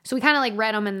 So we kind of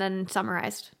read them and then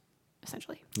summarized,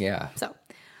 essentially. Yeah. So,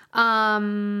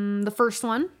 the first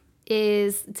one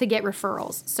is to get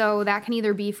referrals. So that can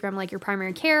either be from your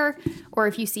primary care, or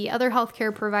if you see other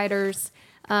healthcare providers,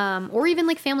 or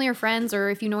even family or friends,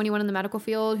 or if you know anyone in the medical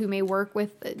field who may work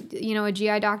with, a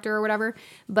GI doctor or whatever.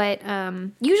 But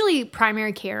usually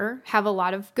primary care have a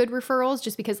lot of good referrals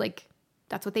just because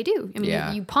that's what they do. I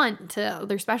mean, you punt to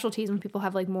other specialties when people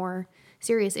have more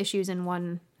serious issues in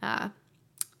one,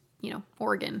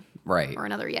 organ, right, or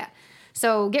another. Yeah.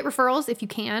 So get referrals if you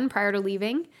can prior to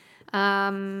leaving.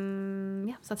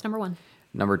 So that's number one.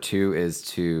 Number two is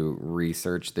to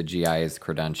research the GI's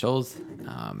credentials.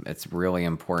 It's really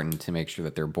important to make sure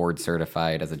that they're board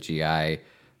certified as a GI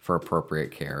for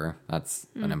appropriate care. That's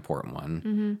an important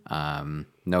one. Mm-hmm.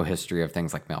 No history of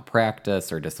things like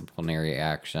malpractice or disciplinary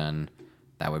action.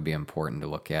 That would be important to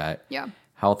look at. Yeah.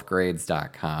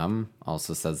 Healthgrades.com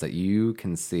also says that you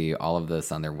can see all of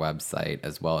this on their website,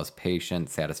 as well as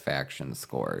patient satisfaction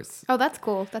scores. Oh, that's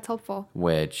cool. That's helpful.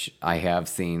 Which I have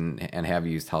seen and have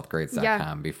used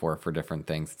healthgrades.com before for different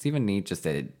things. It's even neat just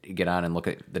to get on and look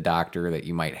at the doctor that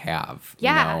you might have.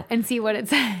 Yeah, and see what it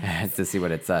says. To see what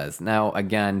it says. Now,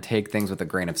 again, take things with a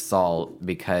grain of salt,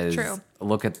 because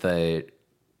look at the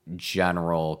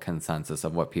general consensus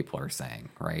of what people are saying,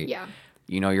 right? Yeah.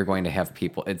 You're going to have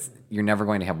people, you're never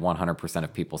going to have 100%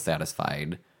 of people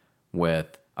satisfied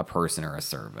with a person or a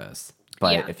service.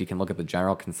 But if you can look at the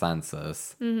general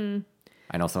consensus,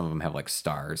 I know some of them have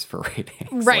stars for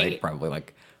ratings, right? Probably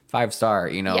 5-star,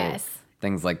 Yes.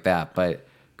 things like that. But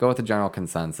go with the general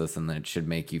consensus, and then it should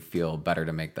make you feel better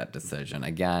to make that decision.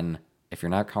 Again, if you're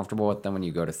not comfortable with them when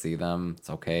you go to see them, it's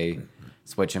okay.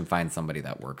 Switch and find somebody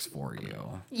that works for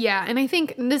you. Yeah, and I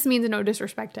think this means no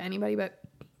disrespect to anybody, but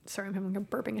sorry, I'm having a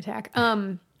burping attack.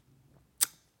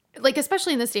 Like,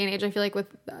 especially in this day and age, I feel like with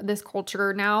this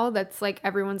culture now, that's like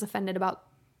everyone's offended about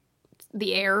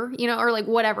the air, or like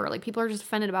whatever. Like, people are just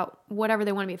offended about whatever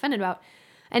they want to be offended about.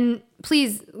 And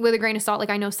please, with a grain of salt, like,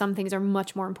 I know some things are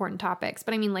much more important topics,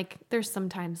 but I mean, like, there's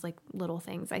sometimes like little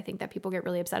things I think that people get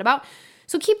really upset about.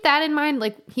 So keep that in mind.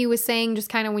 Like he was saying, just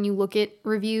kind of when you look at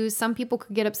reviews, some people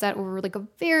could get upset over like a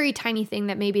very tiny thing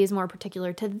that maybe is more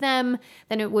particular to them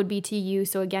than it would be to you.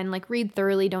 So again, like, read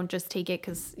thoroughly. Don't just take it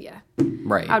because,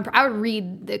 Right. I would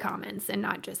read the comments and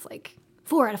not just like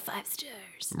 4 out of 5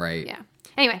 stars. Right. Yeah.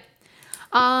 Anyway.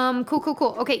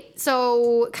 Cool. Okay,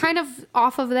 so kind of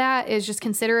off of that is just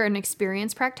consider an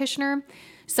experienced practitioner.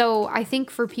 So I think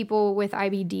for people with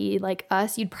IBD like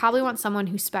us, you'd probably want someone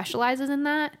who specializes in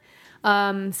that.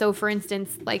 So for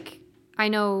instance, like, I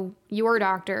know your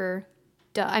doctor,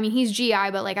 I mean, he's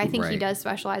GI, but like, I think he does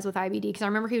specialize with IBD because I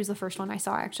remember he was the first one I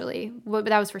saw actually, but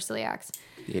that was for celiacs.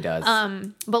 He does.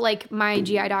 But like my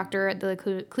GI doctor at the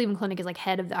Cleveland Clinic is like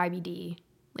head of the IBD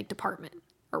like department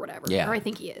or whatever. Yeah. Or I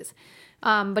think he is.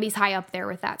 But he's high up there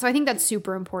with that. So I think that's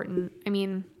super important. I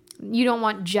mean, you don't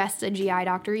want just a GI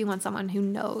doctor. You want someone who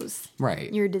knows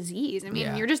your disease. I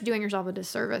mean, you're just doing yourself a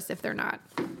disservice if they're not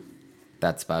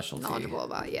that specialty knowledgeable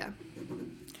about it. Yeah.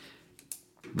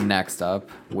 Next up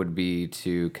would be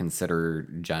to consider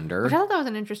gender. Which I thought that was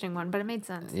an interesting one, but it made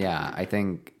sense. Yeah, I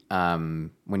think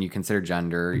when you consider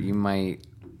gender, you might,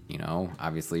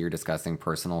 obviously you're discussing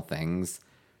personal things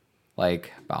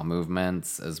like bowel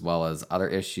movements as well as other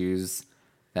issues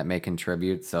that may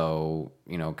contribute. So,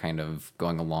 kind of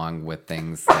going along with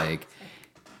things like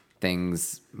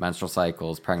menstrual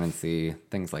cycles, pregnancy,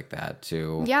 things like that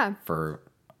too. Yeah. For,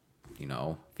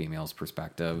 females'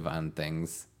 perspective on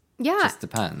things. Yeah. It just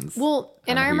depends. Well,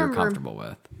 and I remember you're comfortable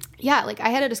with. Yeah, like I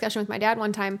had a discussion with my dad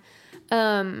one time.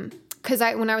 Because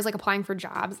when I was like applying for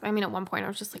jobs, I mean, at one point I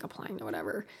was just like applying to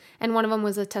whatever. And one of them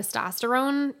was a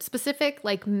testosterone specific,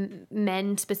 like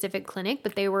men specific clinic,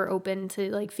 but they were open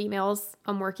to like females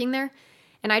working there.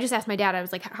 And I just asked my dad, I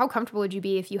was like, how comfortable would you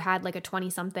be if you had like a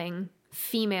 20-something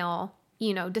female,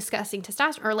 discussing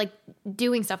testosterone or like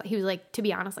doing stuff? He was like, to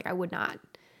be honest, like I would not.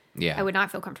 Yeah. I would not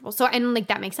feel comfortable. So, and like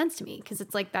that makes sense to me because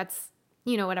it's like that's,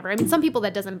 whatever. I mean, some people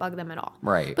that doesn't bug them at all.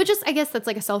 Right. But just, I guess that's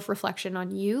like a self-reflection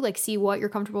on you. Like, see what you're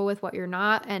comfortable with, what you're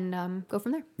not, and go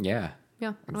from there. Yeah.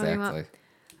 Yeah. Exactly.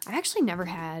 I've actually never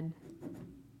had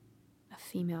a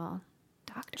female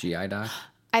doctor. GI doc?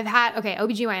 I've had,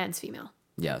 OBGYN's female.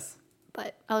 Yes.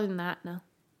 But other than that, no.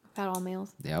 I've had all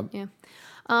males. Yep. Yeah.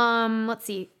 Let's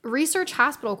see. Research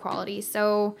hospital quality.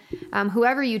 So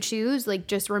whoever you choose, like,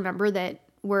 just remember that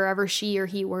wherever she or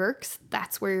he works,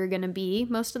 that's where you're going to be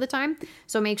most of the time.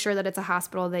 So make sure that it's a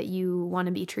hospital that you want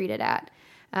to be treated at.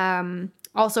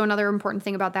 Also, another important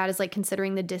thing about that is like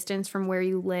considering the distance from where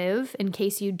you live in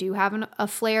case you do have a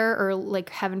flare or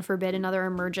like, heaven forbid, another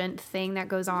emergent thing that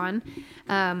goes on.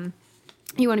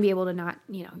 You want to be able to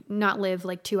not live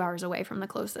like 2 hours away from the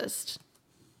closest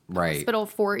hospital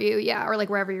for you. Yeah. Or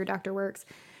like wherever your doctor works.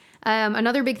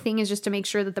 Another big thing is just to make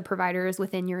sure that the provider is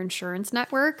within your insurance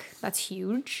network. That's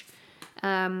huge.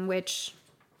 Just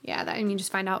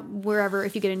find out wherever,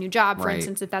 if you get a new job, for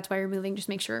instance, if that's why you're moving, just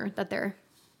make sure that they're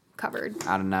covered.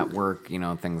 Out of network,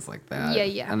 things like that.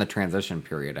 Yeah. And the transition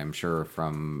period, I'm sure,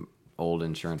 from old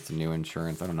insurance to new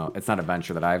insurance. I don't know. It's not a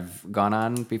venture that I've gone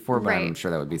on before, but I'm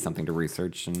sure that would be something to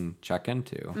research and check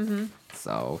into. Mm-hmm.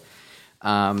 So,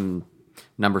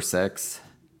 number 6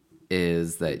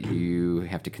 is that you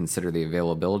have to consider the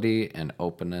availability and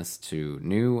openness to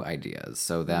new ideas.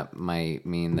 So that might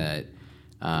mean that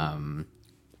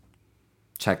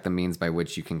check the means by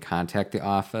which you can contact the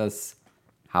office.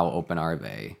 How open are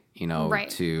they?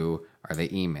 Are they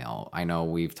email? I know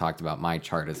we've talked about my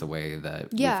chart as a way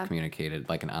that we've communicated,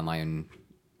 like an online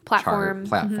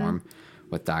platform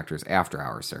with doctors after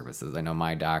hour services. I know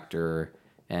my doctor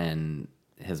and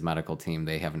his medical team,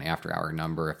 they have an after-hour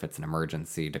number if it's an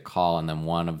emergency to call, and then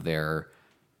one of their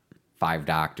 5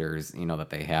 doctors, that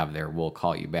they have there will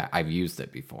call you back. I've used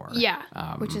it before. Yeah,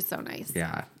 which is so nice.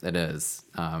 Yeah, it is.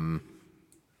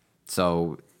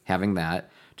 So having that,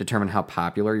 determine how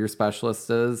popular your specialist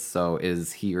is. So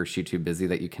is he or she too busy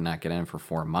that you cannot get in for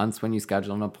 4 months when you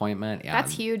schedule an appointment? Yeah,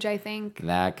 that's huge, I think.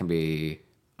 That can be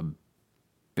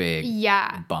big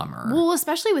bummer. Well,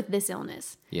 especially with this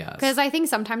illness. Yes. Because I think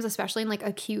sometimes, especially in like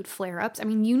acute flare-ups, I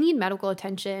mean, you need medical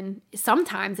attention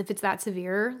sometimes if it's that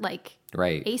severe, like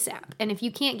ASAP. And if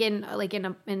you can't get in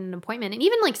an appointment, and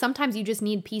even like sometimes you just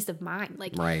need peace of mind.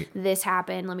 Like, this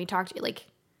happened, let me talk to you. Like,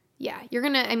 yeah, you're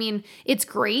going to, I mean, it's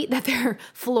great that they're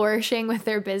flourishing with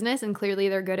their business and clearly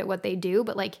they're good at what they do,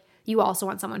 but like you also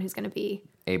want someone who's going to be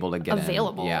able to get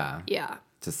available. Yeah.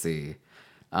 To see.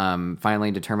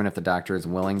 Finally, determine if the doctor is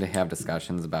willing to have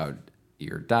discussions about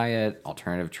your diet,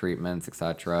 alternative treatments,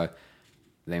 etc.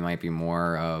 They might be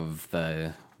more of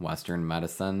the Western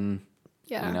medicine,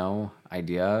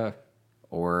 idea,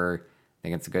 or I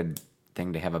think it's a good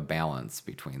thing to have a balance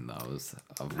between those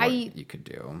of what you could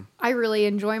do. I really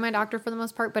enjoy my doctor for the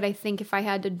most part, but I think if I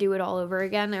had to do it all over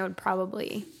again, I would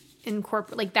probably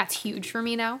incorporate, like, that's huge for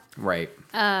me now. Right.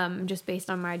 Just based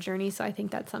on my journey. So I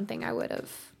think that's something I would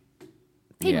have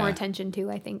paid more attention to,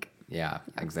 I think. Yeah,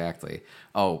 exactly.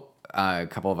 Oh, a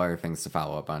couple of other things to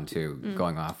follow up on too,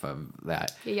 going off of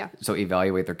that. Yeah. So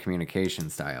evaluate their communication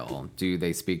style. Do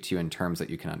they speak to you in terms that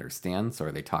you can understand? So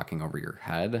are they talking over your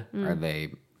head? Are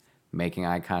they making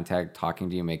eye contact, talking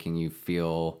to you, making you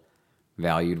feel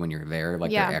valued when you're there?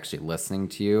 Like they're actually listening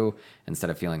to you instead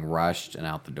of feeling rushed and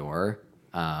out the door.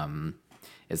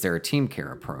 Is there a team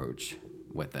care approach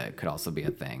with it? Could also be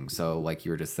a thing. So like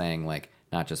you were just saying, like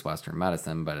not just Western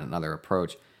medicine, but another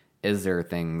approach. Is there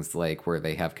things like where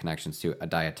they have connections to a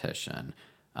dietitian,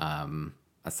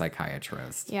 a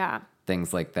psychiatrist,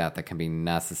 things like that that can be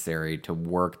necessary to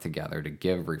work together to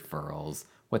give referrals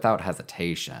without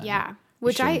hesitation? Yeah.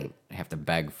 Which I have to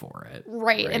beg for it.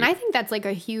 Right. And I think that's like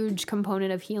a huge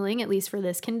component of healing, at least for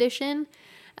this condition.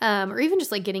 Or even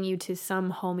just like getting you to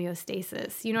some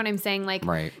homeostasis. You know what I'm saying? Like,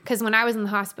 because when I was in the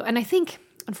hospital, and I think,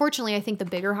 unfortunately, I think the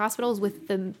bigger hospitals with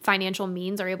the financial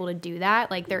means are able to do that.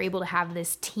 Like they're able to have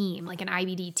this team, like an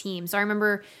IBD team. So I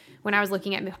remember when I was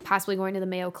looking at possibly going to the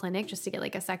Mayo Clinic just to get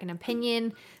like a second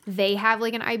opinion, they have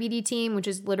like an IBD team, which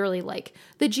is literally like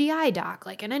the GI doc,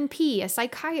 like an NP, a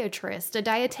psychiatrist, a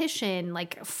dietitian,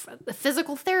 like a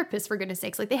physical therapist, for goodness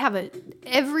sakes. Like they have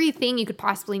everything you could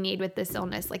possibly need with this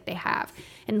illness, like they have.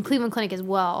 And Cleveland Clinic as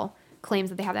well claims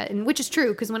that they have that, and which is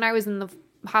true, because when I was in the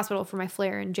hospital for my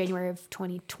flare in January of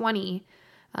 2020,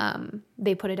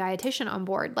 they put a dietitian on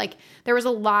board. Like there was a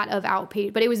lot of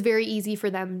outpatient, but it was very easy for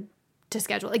them to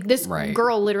schedule. Like this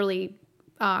girl literally,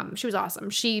 she was awesome.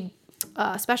 She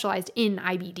specialized in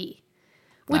IBD,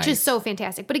 which is so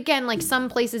fantastic. But again, like some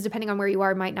places, depending on where you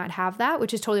are, might not have that,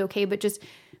 which is totally okay. But just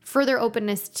further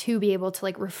openness to be able to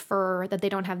like refer, that they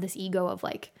don't have this ego of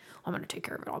like, oh, I'm going to take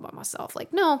care of it all by myself.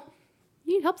 Like, no,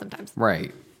 you need help sometimes.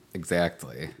 Right.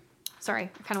 Exactly. Sorry,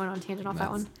 I kind of went on a tangent off that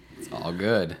one. It's all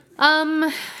good.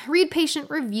 Read patient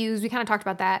reviews. We kind of talked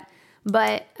about that,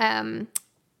 but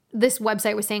this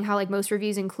website was saying how like most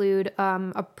reviews include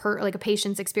a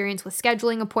patient's experience with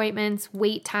scheduling appointments,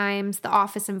 wait times, the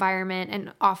office environment,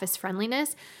 and office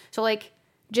friendliness. So like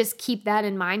just keep that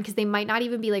in mind, because they might not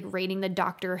even be like rating the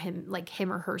doctor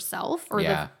him or herself, or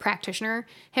the practitioner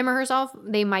him or herself.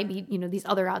 They might be, these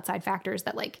other outside factors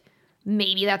that like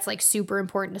maybe that's like super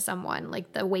important to someone,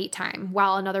 like the wait time,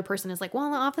 while another person is like,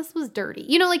 well, the office was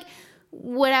dirty, like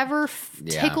whatever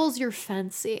tickles your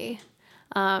fancy.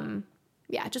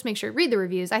 Just make sure, read the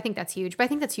reviews. I think that's huge, but I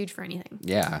think that's huge for anything.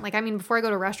 Yeah. Like, I mean, before I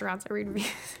go to restaurants, I read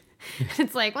reviews.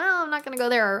 It's like, well, I'm not going to go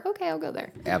there, or okay, I'll go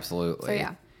there. Absolutely. So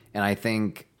yeah. And I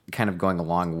think kind of going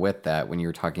along with that, when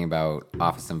you're talking about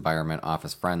office environment,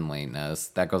 office friendliness,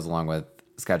 that goes along with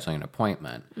scheduling an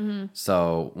appointment. Mm-hmm.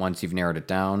 So once you've narrowed it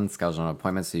down, schedule an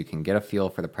appointment so you can get a feel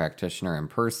for the practitioner in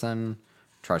person,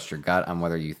 trust your gut on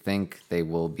whether you think they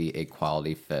will be a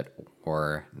quality fit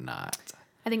or not.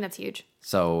 I think that's huge.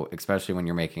 So especially when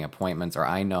you're making appointments, or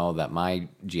I know that my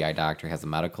GI doctor has a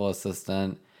medical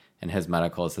assistant, and his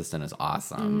medical assistant is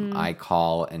awesome. I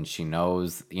call and she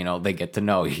knows, they get to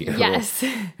know you. Yes.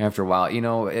 After a while,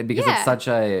 because it's such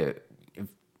a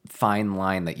fine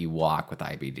line that you walk with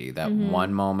IBD, that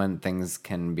one moment things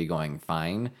can be going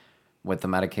fine with the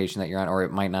medication that you're on, or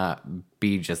it might not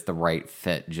be just the right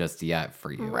fit just yet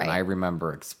for you. Right. And I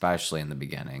remember, especially in the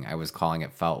beginning, I was calling,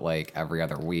 it felt like every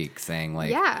other week, saying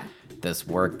like, this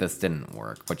worked, this didn't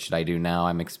work. What should I do now?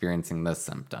 I'm experiencing this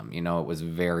symptom. It was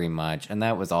very much, and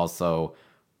that was also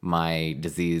my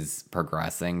disease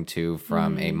progressing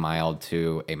from a mild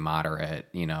to a moderate,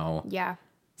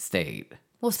 state.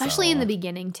 Well, especially in the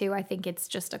beginning too, I think it's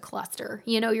just a cluster.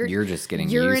 You're just getting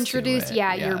used introduced. To it.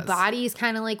 Yeah, your body's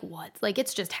kind of like, what? Like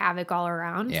it's just havoc all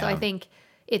around. Yeah. So I think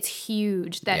it's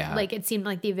huge that like it seemed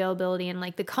like the availability and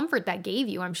like the comfort that gave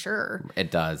you, I'm sure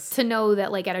it does, to know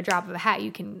that like at a drop of a hat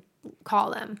you can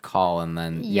call them. Call, and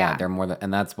then Yeah. they're more than,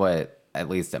 and that's what, at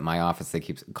least at my office, they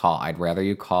keep call. I'd rather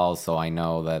you call so I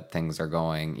know that things are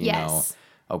going, you know,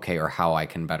 okay, or how I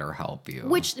can better help you.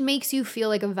 Which makes you feel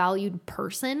like a valued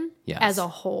person Yes. as a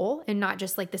whole, and not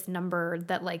just like this number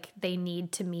that like they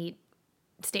need to meet.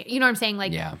 You know what I'm saying?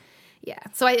 Like, yeah.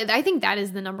 So I think that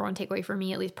is the number one takeaway for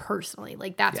me, at least personally.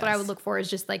 Like, that's what I would look for, is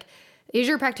just like, is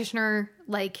your practitioner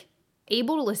like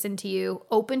able to listen to you,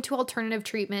 open to alternative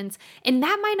treatments? And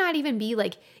that might not even be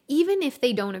like, even if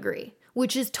they don't agree,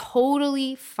 which is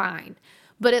totally fine,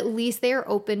 but at least they're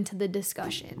open to the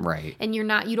discussion. Right. And you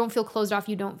don't feel closed off.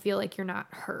 You don't feel like you're not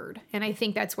heard. And I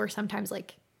think that's where sometimes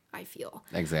like I feel.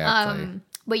 Exactly.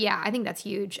 But yeah, I think that's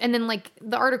huge. And then like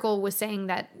the article was saying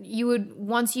that you would,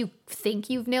 once you think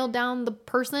you've nailed down the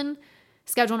person,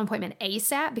 schedule an appointment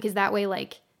ASAP, because that way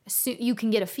like you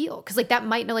can get a feel. Because like that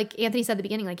might, like Anthony said at the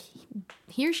beginning, like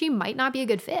he or she might not be a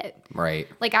good fit. Right.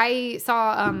 Like I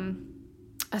saw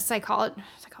a psychologist.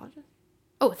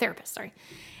 Oh, a therapist, sorry.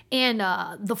 And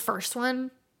the first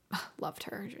one, loved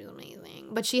her. She was amazing.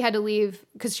 But she had to leave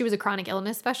because she was a chronic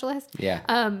illness specialist. Yeah.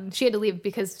 She had to leave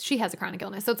because she has a chronic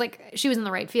illness. So it's like she was in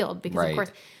the right field because of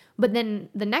course. But then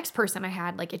the next person I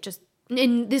had, like it just,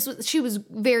 and she was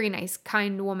very nice,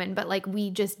 kind woman, but like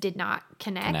we just did not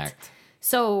connect.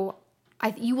 So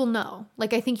you will know.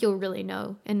 Like I think you'll really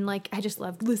know. And like I just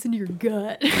love listen to your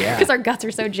gut. Yeah. Because our guts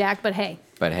are so jacked, but hey.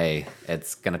 But hey,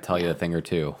 it's going to tell you a thing or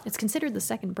two. It's considered the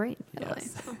second brain, by the way.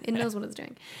 So it knows what it's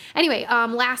doing. Anyway,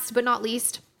 last but not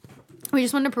least, we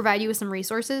just wanted to provide you with some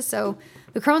resources. So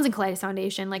the Crohn's and Colitis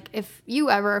Foundation, like if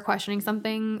you ever are questioning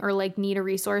something or like need a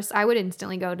resource, I would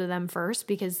instantly go to them first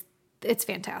because it's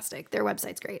fantastic. Their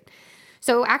website's great.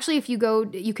 So actually, if you go,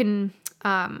 you can,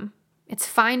 it's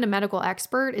Find a Medical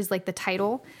Expert is like the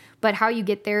title. But how you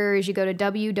get there is you go to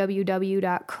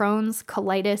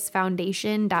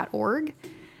www.crohnscolitisfoundation.org.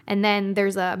 And then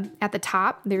at the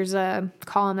top, there's a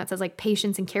column that says like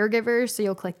patients and caregivers. So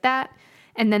you'll click that.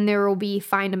 And then there will be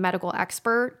Find a Medical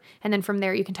Expert. And then from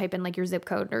there, you can type in like your zip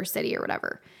code or city or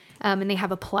whatever. And they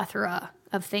have a plethora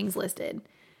of things listed.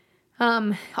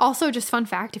 Also, just fun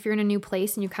fact, if you're in a new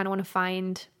place and you kind of want to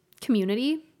find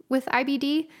community with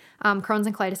IBD, Crohn's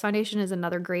and Colitis Foundation is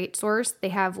another great source. They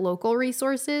have local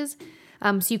resources.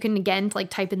 So you can, again,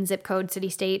 like type in zip code, city,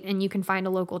 state, and you can find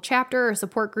a local chapter or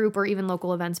support group or even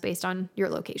local events based on your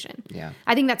location. Yeah.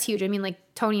 I think that's huge. I mean, like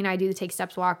Tony and I do the Take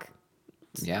Steps walk.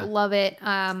 Yeah. Love it.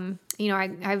 You know,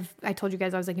 I told you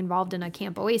guys I was like involved in a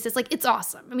Camp Oasis. Like it's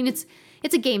awesome. I mean, it's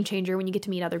a game changer when you get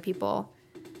to meet other people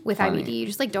with IBD. You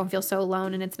just like don't feel so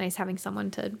alone, and it's nice having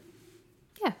someone to,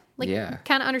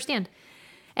 kind of understand.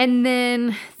 And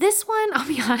then this one, I'll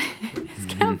be honest,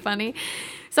 it's kind of funny.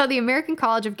 So the American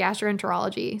College of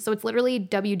Gastroenterology. So it's literally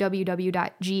www.gi.org.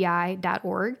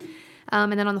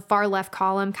 And then on the far left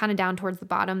column, kind of down towards the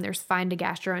bottom, there's Find a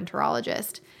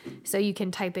Gastroenterologist. So you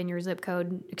can type in your zip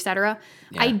code, etc.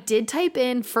 Yeah. I did type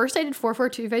in, first I did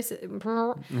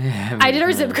 44256. I did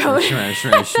our zip code.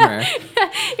 Sure.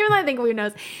 Even though I think who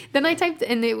knows. Then I typed,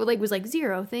 and it was like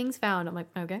 0 things found. I'm like,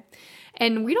 okay.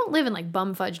 And we don't live in like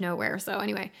bumfudge nowhere. So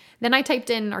anyway, then I typed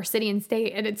in our city and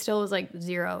state, and it still was like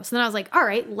 0. So then I was like, all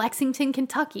right, Lexington,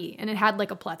 Kentucky. And it had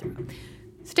like a plethora.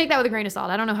 So take that with a grain of salt.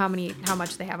 I don't know how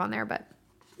much they have on there, but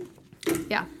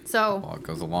yeah. So well, it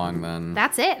goes along then.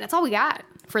 That's it. That's all we got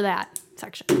for that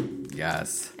section.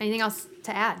 Yes. Anything else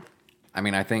to add? I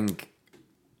mean, I think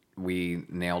we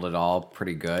nailed it all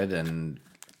pretty good, and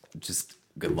just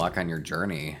good luck on your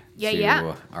journey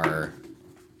to our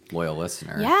loyal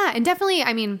listener. Yeah, and definitely,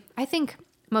 I mean, I think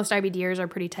most IBDers are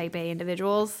pretty type A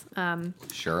individuals.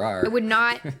 Sure are. I would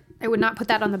not put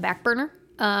that on the back burner.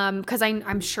 Because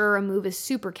I'm sure a move is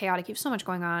super chaotic. You have so much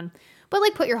going on. But,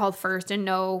 like, put your health first and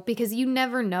know, because you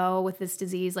never know with this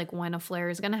disease, like, when a flare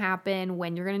is going to happen,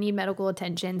 when you're going to need medical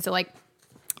attention. So, like,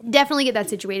 definitely get that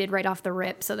situated right off the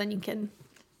rip so then you can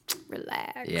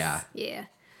relax. Yeah. Yeah.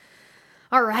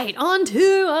 All right, on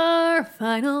to our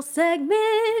final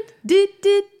segment.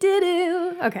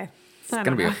 Okay. It's going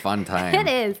to be a fun time. It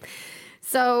is.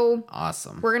 So.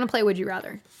 Awesome. We're going to play Would You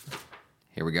Rather.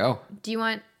 Here we go. You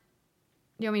want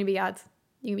me to be odds?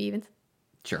 You can be evens?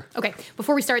 Sure. Okay.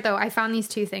 Before we start, though, I found these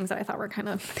 2 things that I thought were kind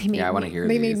of... I want to hear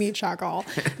these. They made me chuckle.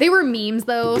 They were memes,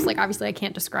 though. So, like, obviously, I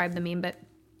can't describe the meme, but...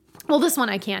 Well, this one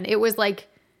I can. It was like...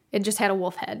 It just had a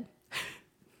wolf head.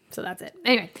 So that's it.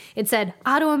 Anyway, it said,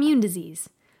 autoimmune disease.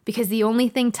 Because the only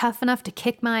thing tough enough to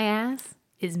kick my ass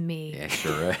is me. Yeah,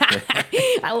 sure.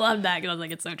 I love that because I was like,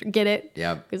 it's so true. Get it?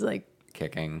 Yep. Because, like...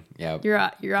 Kicking. Yep. Your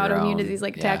autoimmune disease,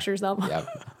 like, attacks yourself.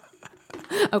 Yep.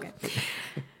 Okay.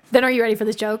 Then are you ready for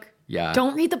this joke? Yeah.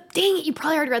 Don't read the... Dang it, you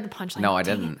probably already read the punchline. No, I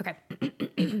didn't.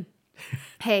 Okay.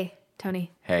 Hey,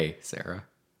 Tony. Hey, Sarah.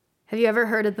 Have you ever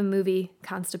heard of the movie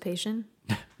Constipation?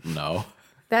 No.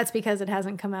 That's because it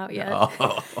hasn't come out yet.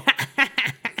 Oh.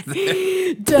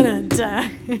 Dun-dun-dun.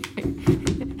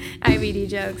 IBD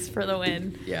jokes for the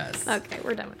win. Yes. Okay,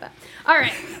 we're done with that. All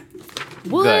right.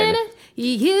 Would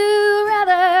you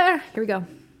rather? Here we go.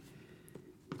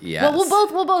 Yes. Well,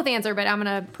 we'll both answer, but I'm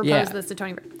gonna propose this to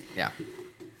Tony. Yeah.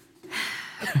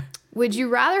 Would you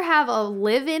rather have a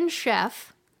live-in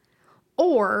chef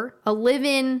or a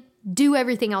live-in do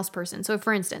everything else person? So,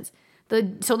 for instance,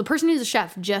 the person who's a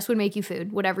chef just would make you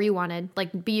food, whatever you wanted,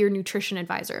 like be your nutrition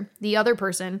advisor. The other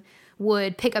person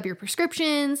would pick up your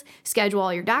prescriptions, schedule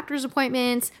all your doctor's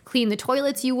appointments, clean the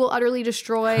toilets you will utterly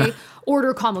destroy,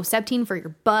 order Calmoseptine for your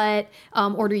butt,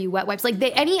 order you wet wipes. Like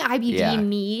any IBD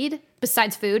need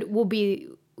besides food will be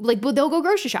like, they'll go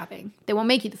grocery shopping. They won't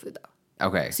make you the food though.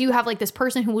 Okay. So you have like this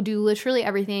person who will do literally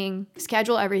everything,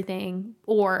 schedule everything,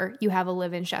 or you have a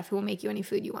live-in chef who will make you any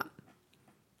food you want,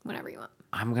 whenever you want.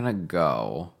 I'm going to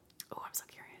go. Oh, I'm so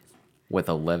curious. With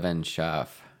a live-in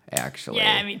chef, actually.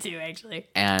 Yeah, me too, actually.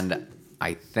 And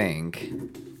I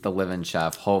think the live-in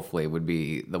chef hopefully would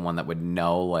be the one that would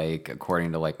know, like,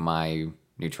 according to like my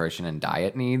nutrition and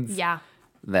diet needs. Yeah.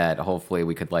 That hopefully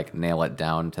we could like nail it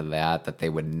down to that they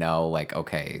would know like,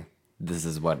 okay, this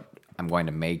is what I'm going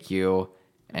to make you,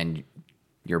 and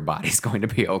your body's going to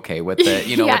be okay with it,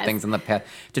 you know, Yes. with things in the past,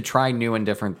 to try new and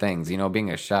different things. You know, being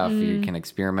a chef, you can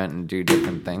experiment and do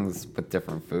different things with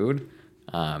different food.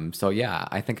 So yeah,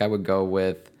 I think I would go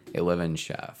with a live-in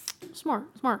chef. Smart.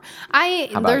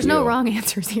 about There's no you? wrong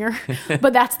answers here,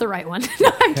 but that's the right one. No,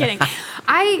 I'm kidding.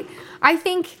 I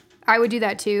think I would do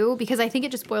that too, because I think it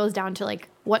just boils down to like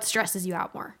what stresses you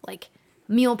out more, like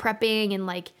meal prepping and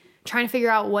like trying to figure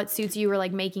out what suits you, or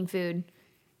like making food.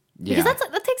 Because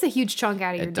that takes a huge chunk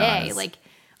out of your day. Does. Like,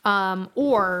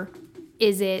 or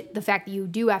is it the fact that you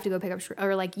do have to go pick up,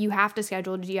 or like you have to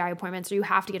schedule GI appointments, or you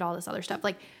have to get all this other stuff.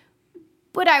 Like,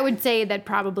 but I would say that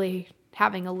probably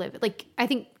having a live, like, I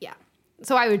think, yeah.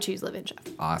 So I would choose live-in chef.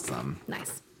 Awesome.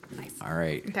 Nice. All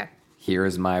right. Okay.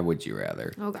 Here's my would you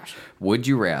rather. Oh gosh. Would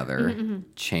you rather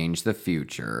change the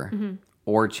future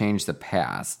or change the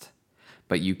past,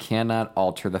 but you cannot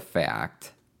alter the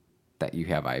fact that you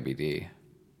have IBD?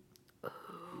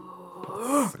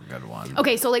 That's a good one.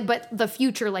 Okay, so like, but the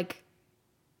future, like,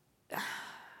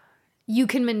 you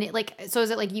can like, so is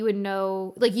it like you would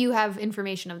know, like you have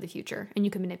information of the future and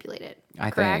you can manipulate it? I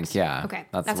correct? think, yeah. Okay,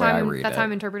 That's the way I read that's it. how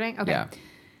I'm interpreting. Okay, Yeah.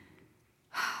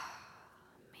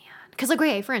 because like,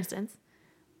 okay, for instance,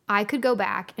 I could go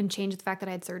back and change the fact that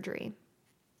I had surgery.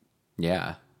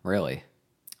 Yeah, really.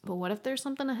 But what if there's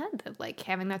something ahead that like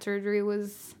having that surgery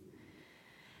was,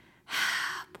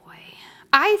 boy,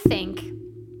 I think.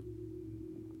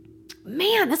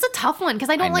 Man, that's a tough one because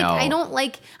I don't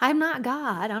like I'm not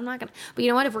God. I'm not gonna. But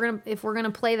you know what? If we're gonna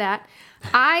play that,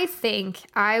 I think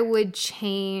I would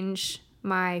change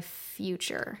my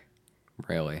future.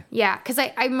 Really? Yeah, because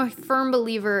I'm a firm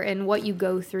believer in what you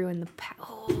go through in the past.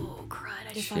 Oh, crud!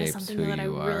 I just thought of Shapes something who that I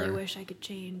you really are. wish I could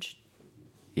change.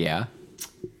 Yeah.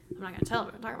 I'm not gonna tell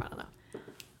him. I'm talking about it though.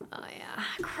 Oh yeah,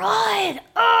 crud!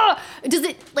 Oh, does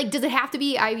it have to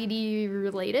be IBD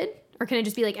related? Or can it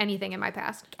just be like anything in my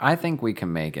past? I think we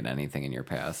can make it anything in your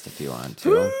past if you want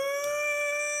to.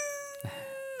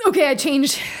 Okay, I'd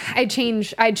change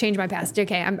my past.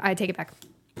 Okay, I take it back.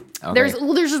 Okay. There's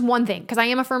just one thing, because I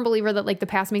am a firm believer that like the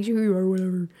past makes you who you are,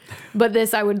 whatever. But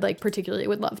this I would like particularly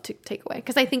would love to take away,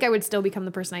 because I think I would still become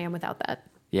the person I am without that.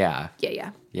 Yeah.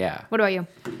 Yeah. What about you?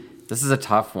 This is a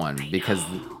tough one because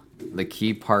the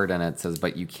key part in it says,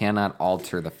 but you cannot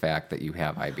alter the fact that you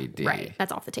have IBD. Right,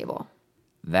 that's off the table.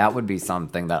 That would be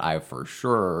something that I for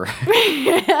sure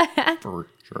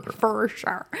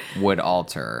would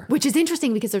alter. Which is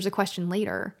interesting because there's a question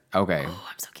later. Okay. Oh,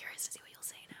 I'm so curious to see what you'll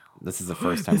say now. This is the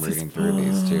first time reading through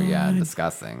these two. Yeah,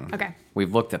 discussing. Okay.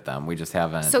 We've looked at them. We just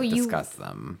haven't discussed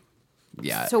them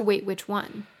yet. So wait, which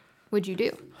one would you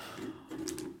do?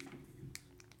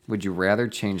 Would you rather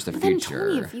change the Then future?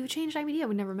 Tony, if you changed IBD, I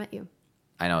would never met you.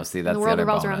 I know. See, that's The the, world other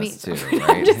revolves around me. bonus too, I'm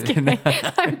right? just kidding.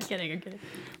 I'm kidding.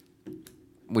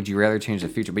 Would you rather change the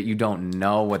future, but you don't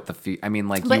know what the future? I mean,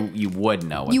 like But you would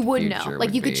know what You the would future know. Like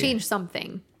would you could be. change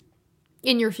something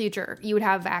in your future. You would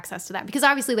have access to that because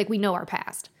obviously, like we know our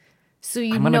past, so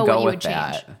you I'm gonna know go what you with would change.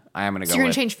 that. I am gonna go. So you're gonna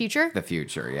with change future? the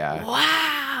future. Yeah.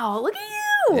 Wow! Look at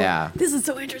you. Yeah. This is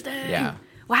so interesting. Yeah.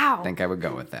 Wow. I think I would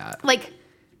go with that. Like,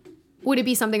 would it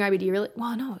be something IBD really?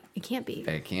 Well, no, it can't be.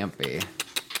 It can't be.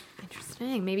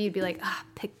 Interesting. Maybe you'd be like,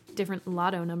 pick different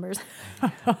lotto numbers.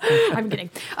 I'm kidding.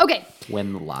 Okay.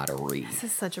 Win the lottery. This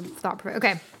is such a thought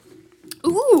provoking. Okay.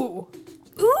 Ooh.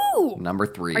 Ooh. Number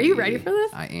 3. Are you ready for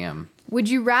this? I am. Would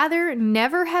you rather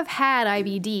never have had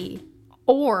IBD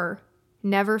or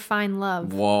never find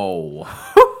love? Whoa.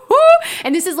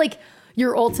 And this is like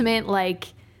your ultimate,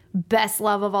 like, best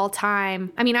love of all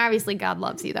time. I mean, obviously God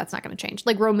loves you. That's not going to change.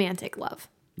 Like romantic love.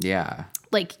 Yeah.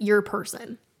 Like your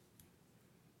person.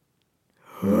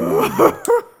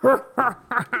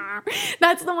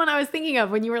 That's the one I was thinking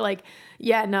of when you were like,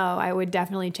 yeah, no, I would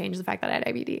definitely change the fact that I had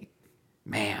IBD.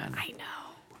 Man. I know.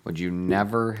 Would you rather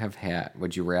never have had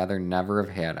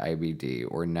IBD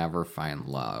or never find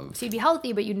love? So you'd be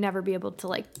healthy, but you'd never be able to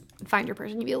like find your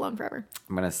person. You'd be alone forever.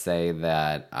 I'm going to say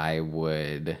that I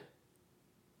would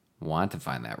want to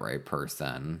find that right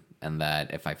person, and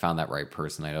that if I found that right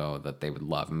person, I know that they would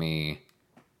love me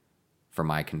for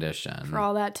my condition. For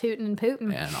all that tootin' and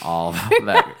pootin'. And all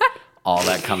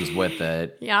that comes with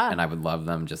it. Yeah. And I would love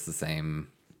them just the same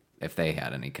if they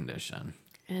had any condition.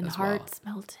 And hearts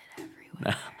melted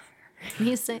everywhere.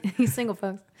 He's single,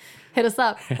 folks. Hit us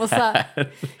up. What's up?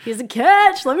 He's a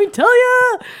catch. Let me tell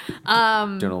you.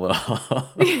 Doing a little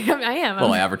I am.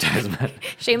 little advertisement.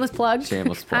 Shameless plug.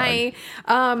 Shameless plug. Hi.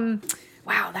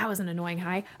 Wow, that was an annoying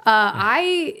hi.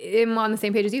 I am on the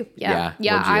same page as you. Yeah.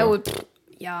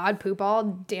 I'd poop all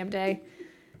damn day.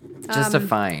 Just to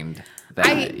find that,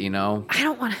 I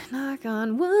don't want to knock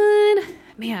on wood.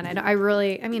 Man,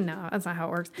 no, that's not how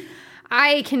it works.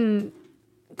 I can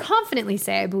confidently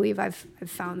say I believe I've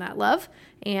found that love,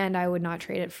 and I would not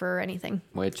trade it for anything.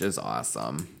 Which is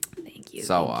awesome. Thank you.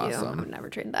 So thank awesome. You. I would never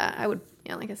trade that. I would,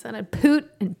 like I said, I'd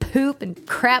poot and poop and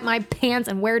crap my pants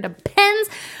and wear Depends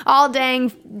all dang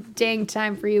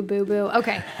time for you, boo-boo.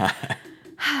 Okay.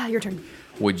 Your turn.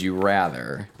 Would you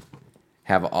rather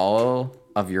have all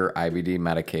of your IBD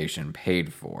medication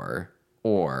paid for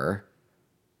or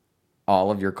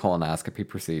all of your colonoscopy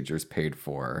procedures paid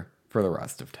for the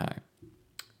rest of time?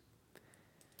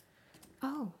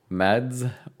 Oh.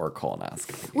 Meds or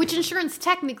colonoscopy? Which insurance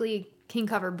technically can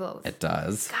cover both. It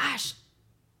does. Gosh.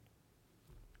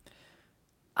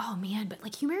 Oh man, but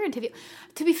like Humira and Tibia.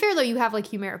 To be fair though, you have like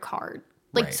Humira card.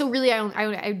 Like Right. so really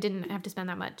I didn't have to spend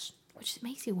that much, which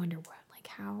makes you wonder what like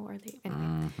how are they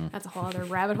anyway. That's a whole other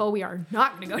rabbit hole we are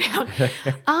not going to go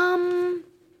down.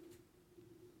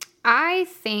 I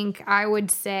think I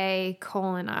would say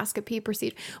colonoscopy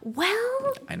procedure.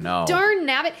 Well, I know. Darn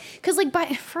nabbit. Because, like,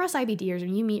 for us IBDers,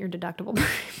 when you meet your deductible,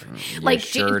 like,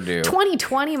 sure do.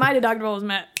 2020, my deductible was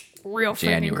met real fucking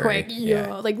January, quick.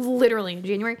 yeah. Like, literally in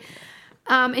January.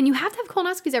 And you have to have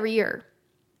colonoscopies every year.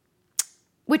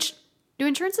 Which, do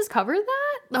insurances cover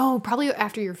that? Oh, probably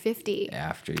after you're 50.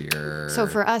 After you're... So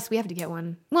for us, we have to get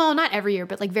one. Well, not every year,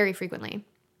 but, like, very frequently.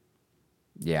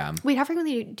 Yeah. Wait, how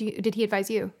frequently did he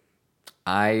advise you?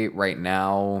 Right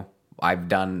now, I've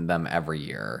done them every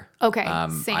year. Okay,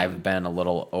 same. I've been a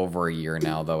little over a year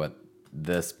now, though, at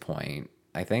this point.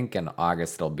 I think in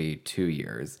August it'll be 2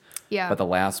 years. Yeah. But the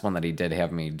last one that he did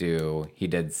have me do, he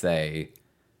did say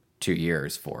 2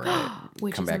 years for it.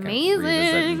 Which Come is back amazing. and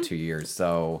revisit in 2 years.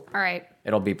 So All right.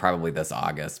 it'll be probably this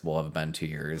August. Will have been 2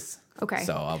 years. Okay.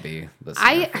 So I'll be this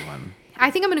I- year for one. I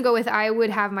think I'm going to go with I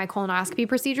would have my colonoscopy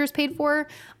procedures paid for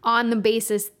on the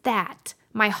basis that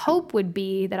my hope would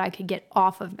be that I could get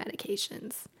off of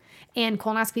medications. And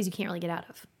colonoscopies you can't really get out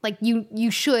of. Like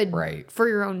you should, Right. for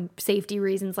your own safety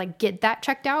reasons, like get that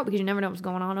checked out because you never know what's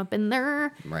going on up in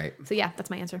there. Right. So yeah, that's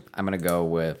my answer. I'm going to go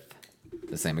with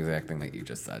the same exact thing that you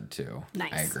just said, too.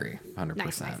 Nice. I agree. 100%.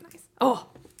 Nice. Oh,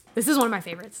 this is one of my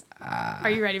favorites.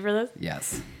 Are you ready for this?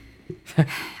 Yes.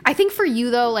 I think for you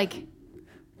though, like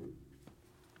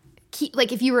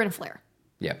if you were in a flare.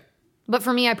 Yeah. But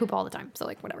for me, I poop all the time. So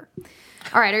like whatever.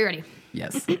 All right, are you ready?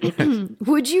 Yes.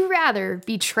 Would you rather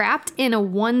be trapped in a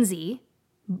onesie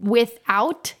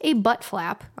without a butt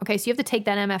flap? Okay, so you have to take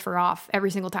that MFR off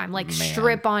every single time. Like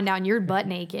strip on down your butt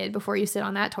naked before you sit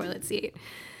on that toilet seat.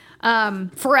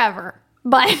 Forever.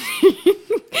 But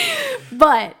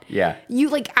Yeah. you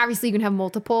like obviously you can have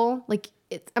multiple. Like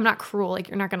I'm not cruel. Like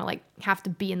you're not gonna like have to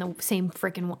be in the same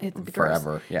freaking one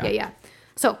Forever, yeah. Yeah.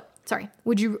 So sorry.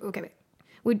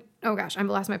 Oh gosh, I'm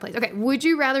lost my place. Okay, would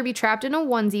you rather be trapped in a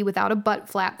onesie without a butt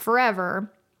flap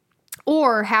forever,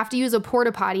 or have to use a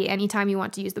porta potty anytime you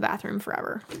want to use the bathroom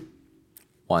forever?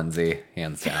 Onesie,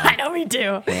 hands down. I know, me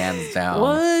too. Hands down.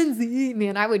 Onesie,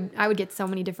 man, I would get so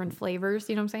many different flavors.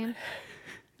 You know what I'm saying?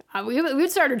 We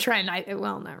started trying.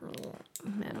 Well, not really.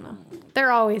 I don't know.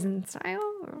 They're always in style.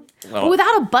 But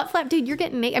without a butt flap, dude, you're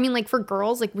getting naked. I mean, like for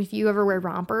girls, like if you ever wear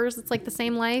rompers, it's like the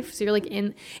same life. So you're like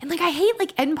in, and like I hate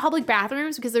like in public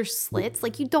bathrooms because there's slits.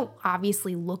 Like you don't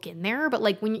obviously look in there, but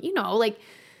like when you know, like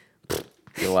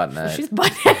You're letting it. She's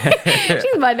butt naked.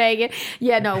 She's butt naked.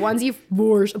 Yeah, no, onesie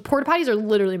force. Porta potties are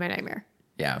literally my nightmare.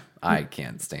 Yeah, I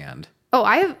can't stand. Oh,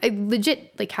 I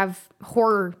legit like have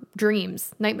horror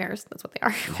dreams, nightmares. That's what they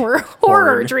are.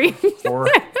 Horror dreams.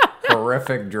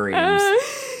 Horrific dreams.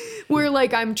 Where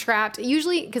like I'm trapped.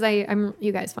 Usually, because I'm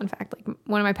you guys. Fun fact: like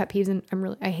one of my pet peeves, and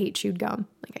I hate chewed gum.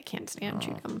 Like I can't stand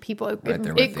chewed gum. People,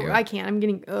 I can't. I'm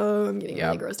getting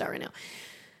really grossed out right now.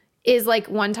 Is like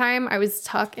one time I was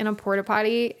tucked in a porta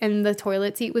potty and the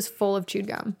toilet seat was full of chewed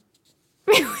gum.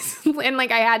 And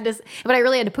like I had to, but I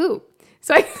really had to poop.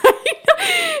 So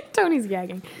Tony's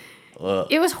gagging. Ugh.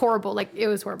 It was horrible. Like it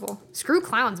was horrible. Screw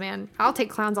clowns, man. I'll take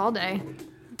clowns all day.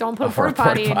 Don't put a porta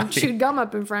potty and chewed gum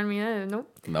up in front of me. Nope.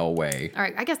 No way. All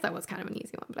right. I guess that was kind of an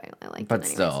easy one, but I like it. But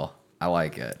still, I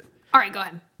like it. All right, go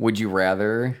ahead. Would you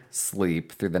rather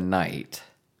sleep through the night,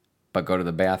 but go to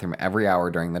the bathroom every hour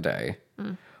during the day,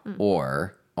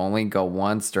 or only go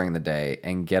once during the day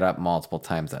and get up multiple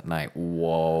times at night?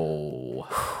 Whoa.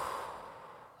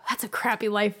 That's a crappy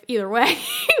life either way.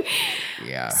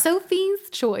 Yeah. Sophie's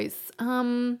Choice.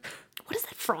 What is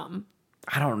that from?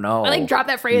 I don't know. I like drop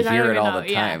that phrase. You hear it all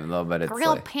the time, though, but it's a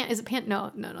real like... Is it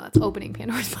No, that's opening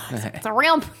Pandora's box. It's a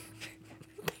real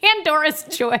Pandora's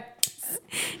Choice.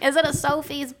 Is it a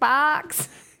Sophie's box?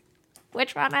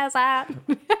 Which one is that?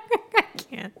 I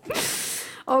can't.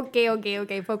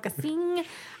 Okay. Focusing.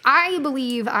 I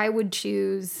believe I would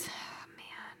choose...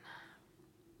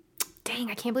 Dang,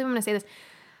 I can't believe I'm going to say this.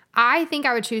 I think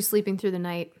I would choose sleeping through the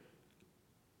night.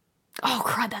 Oh,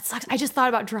 crud, that sucks. I just thought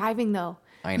about driving, though.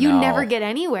 I know. You never get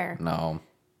anywhere. No.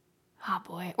 Oh,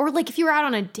 boy. Or, like, if you were out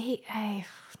on a date.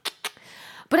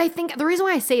 But I think the reason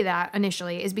why I say that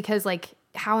initially is because, like,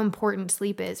 how important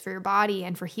sleep is for your body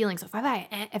and for healing. So if I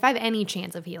have any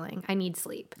chance of healing, I need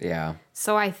sleep. Yeah.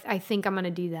 So I think I'm going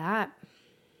to do that.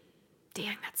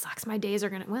 Dang, that sucks. My days are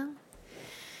going to... Well...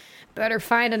 Better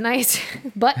find a nice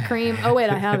butt cream. Oh, wait,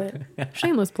 I have it.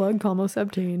 Shameless plug,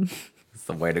 Palmoseptine. It's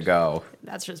the way to go.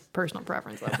 That's just personal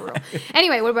preference, though, for real.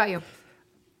 Anyway, what about you?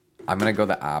 I'm going to go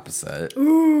the opposite.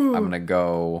 Ooh. I'm going to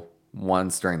go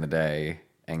once during the day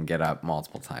and get up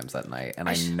multiple times at night. And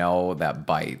I know that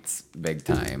bites big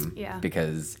time. Yeah.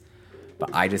 But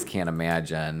I just can't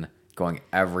imagine going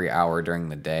every hour during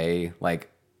the day, like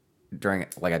during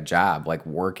like a job, like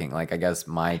working. Like I guess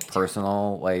my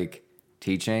personal, like...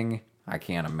 teaching, I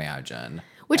can't imagine.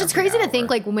 Which is crazy to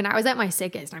think, like, when I was at my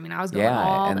sickest, I mean, I was going all the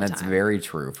time. Yeah, and that's very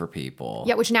true for people.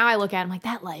 Yeah, which now I look at, I'm like,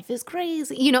 that life is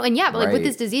crazy. You know, and yeah, but like with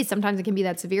this disease, sometimes it can be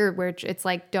that severe where it's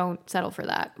like, don't settle for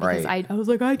that. Because I was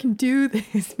like, I can do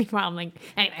this. Meanwhile, I'm like,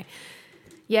 anyway.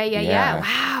 Yeah.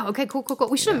 Wow. Okay, cool.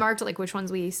 We should have marked, like, which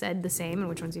ones we said the same and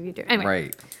which ones you do. Anyway.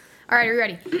 Right. All right, are you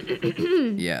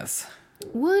ready? Yes.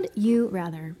 Would you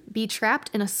rather be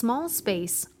trapped in a small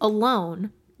space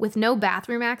alone with no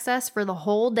bathroom access for the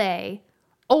whole day,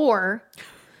 or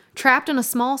trapped in a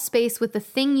small space with the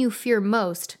thing you fear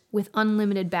most with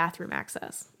unlimited bathroom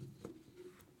access?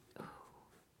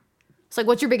 It's like,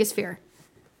 what's your biggest fear?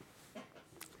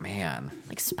 Man.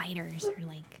 Like spiders or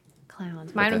like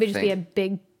clowns. Mine would just be a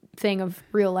big thing of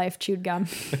real life chewed gum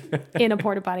in a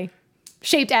porta potty.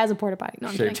 Shaped as a porta potty. No,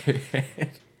 I'm kidding.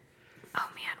 Oh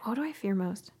man, what do I fear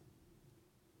most?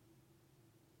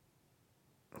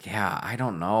 Yeah, I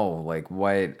don't know. Like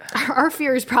what? Our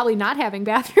fear is probably not having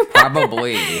bathroom.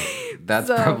 Probably. That's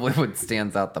probably what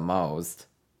stands out the most.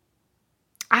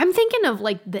 I'm thinking of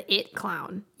like the It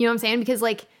clown. You know what I'm saying? Because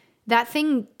like that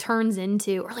thing turns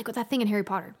into, or like with that thing in Harry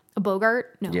Potter, a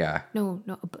Bogart. No. Yeah. No.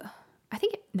 I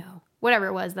think no. Whatever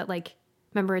it was that like.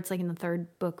 Remember, it's like in the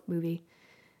third book movie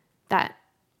that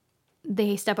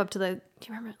they step up to the. Do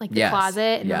you remember like the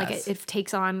closet and then, like it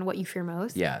takes on what you fear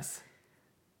most? Yes.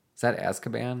 Is that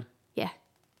Azkaban? Yeah.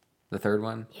 The third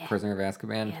one? Yeah. Prisoner of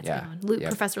Azkaban? Yeah.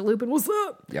 Professor Lupin, what's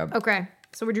up? Yep. Okay.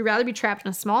 So would you rather be trapped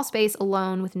in a small space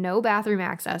alone with no bathroom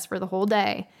access for the whole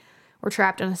day, or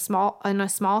trapped in a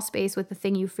small space with the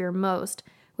thing you fear most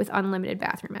with unlimited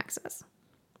bathroom access?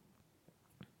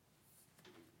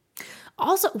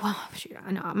 Also, well, shoot,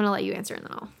 I know I'm gonna let you answer and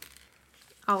then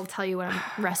I'll tell you what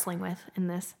I'm wrestling with in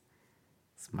this.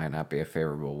 This might not be a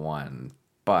favorable one,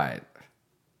 but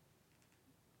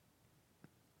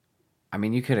I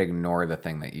mean, you could ignore the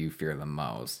thing that you fear the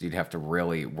most. You'd have to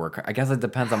really work. I guess it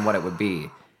depends on what it would be.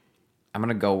 I'm going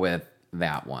to go with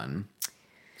that one.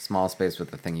 Small space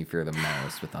with the thing you fear the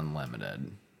most with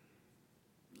unlimited.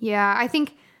 Yeah, I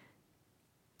think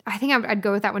I'd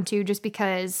go with that one too, just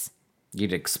because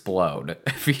you'd explode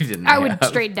if you didn't. I would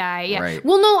straight die. Yeah. Right.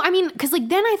 Well, no, I mean, because like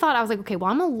then I thought I was like, okay,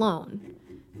 well, I'm alone.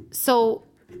 So,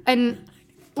 and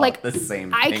like the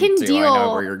same I thing can too. deal. I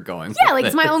know where you're going. Yeah, with like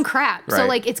it's my this. own crap. So Right.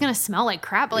 like it's gonna smell like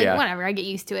crap. But like whatever, I get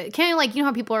used to it. Kind of like, you know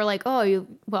how people are like, oh, you.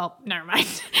 Well, never mind.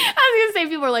 I was gonna say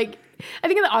people are like, I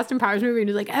think in the Austin Powers movie,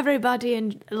 it's like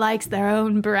everybody likes their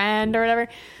own brand or whatever.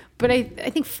 But I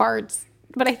think farts.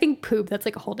 But I think poop. That's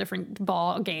like a whole different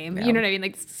ball game. Yeah. You know what I mean?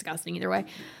 Like it's disgusting either way.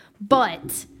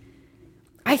 But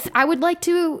I would like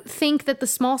to think that the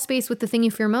small space with the thing you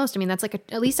fear most. I mean, that's like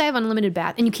at least I have unlimited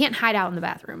bath, and you can't hide out in the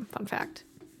bathroom. Fun fact.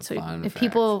 So if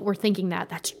people were thinking that,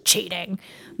 that's cheating.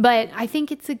 But I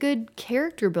think it's a good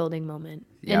character building moment.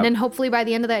 Yep. And then hopefully by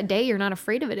the end of that day, you're not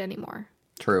afraid of it anymore.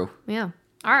 True. Yeah.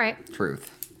 All right.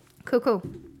 Truth. Cool.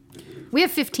 We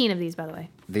have 15 of these, by the way.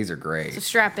 These are great. So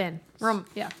strap in.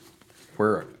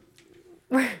 We're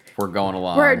going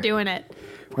along. We're doing it.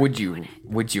 Would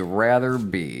you rather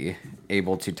be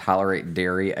able to tolerate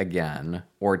dairy again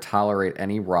or tolerate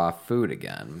any raw food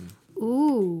again?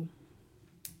 Ooh.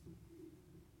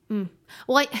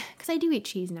 Well, because I do eat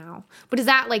cheese now. But is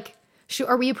that like,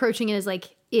 are we approaching it as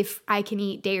like, if I can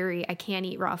eat dairy, I can't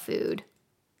eat raw food?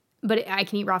 But I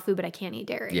can eat raw food, but I can't eat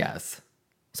dairy. Yes.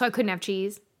 So I couldn't have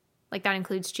cheese? Like that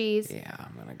includes cheese? Yeah,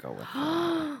 I'm going to go with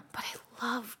that. But I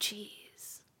love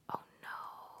cheese. Oh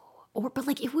no. But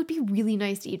like, it would be really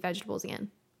nice to eat vegetables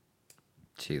again.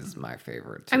 Cheese is my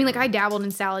favorite, too. I mean, like I dabbled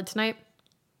in salad tonight.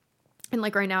 And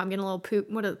like right now I'm getting a little poop.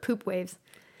 What are the poop waves?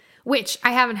 Which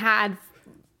I haven't had.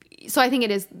 So I think it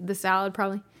is the salad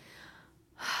probably.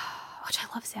 Which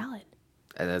I love salad.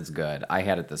 That's good. I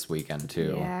had it this weekend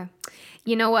too. Yeah.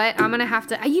 You know what? I'm going to have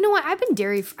to, you know what? I've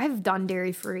done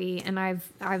dairy free and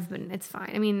I've been, it's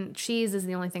fine. I mean, cheese is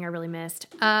the only thing I really missed.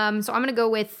 So I'm going to go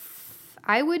with,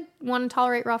 I would want to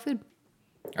tolerate raw food.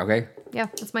 Okay. Yeah,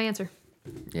 that's my answer.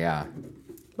 Yeah.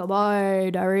 Bye-bye,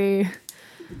 dairy.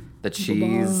 The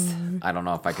cheese, I don't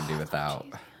know if I could do without.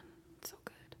 So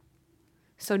good.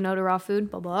 So no to raw food?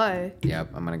 Bye-bye.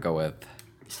 Yep, I'm going to go with,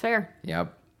 It's fair.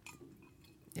 yep.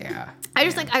 Yeah. I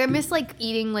just I miss like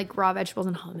eating like raw vegetables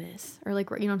and hummus or like,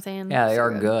 you know what I'm saying? Yeah, they So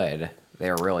are good. They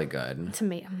are really good. To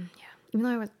me, yeah. Even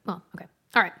though okay.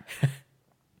 All right.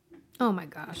 Oh my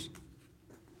gosh.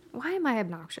 Why am I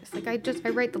obnoxious? Like I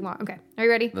write the law. Okay. Are you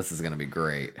ready? This is going to be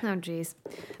great. Oh, geez.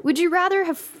 Would you rather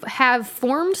have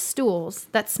formed stools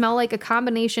that smell like a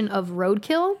combination of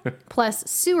roadkill plus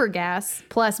sewer gas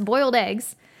plus boiled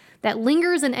eggs that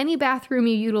lingers in any bathroom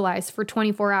you utilize for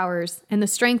 24 hours and the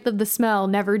strength of the smell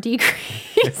never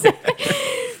decreases?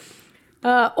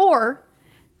 Or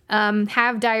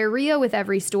have diarrhea with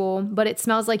every stool, but it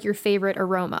smells like your favorite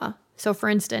aroma. So, for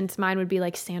instance, mine would be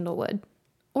like sandalwood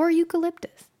or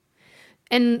eucalyptus.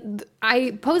 And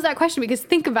I pose that question because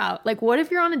think about, like, what if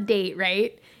you're on a date,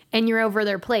 right? And you're over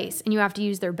their place and you have to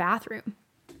use their bathroom.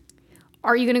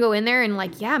 Are you going to go in there and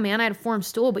like, yeah, man, I had a formed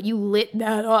stool, but you lit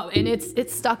that up and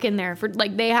it's stuck in there for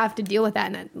like, they have to deal with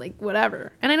that and like,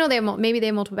 whatever. And I know maybe they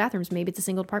have multiple bathrooms. Maybe it's a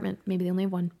single apartment. Maybe they only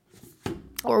have one.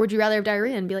 Or would you rather have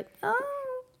diarrhea and be like,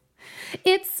 oh,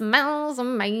 it smells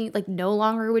amazing. Like no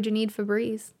longer would you need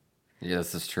Febreze. Yeah,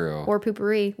 this is true. Or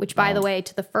poopery, which by the way,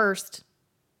 to the first,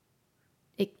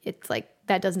 it's like,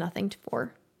 that does nothing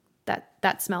for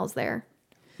that smells there.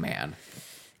 Man.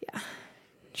 Yeah.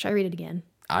 Should I read it again?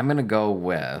 I'm going to go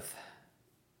with,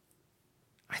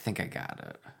 I think I got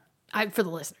it. For the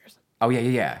listeners. Oh,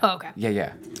 yeah. Oh, okay.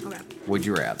 Yeah. Okay. Would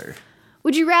you rather?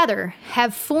 Would you rather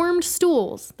have formed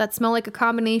stools that smell like a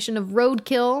combination of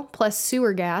roadkill plus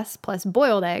sewer gas plus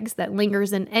boiled eggs that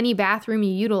lingers in any bathroom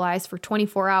you utilize for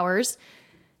 24 hours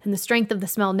and the strength of the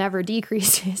smell never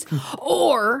decreases,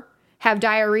 or have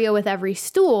diarrhea with every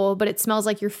stool, but it smells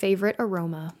like your favorite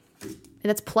aroma?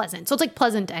 That's pleasant. So it's like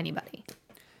pleasant to anybody.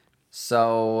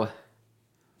 So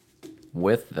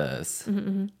with this,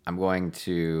 I'm going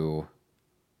to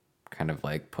kind of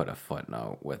like put a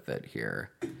footnote with it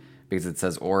here because it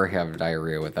says, or have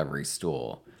diarrhea with every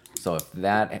stool. So if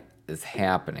that is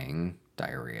happening,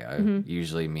 diarrhea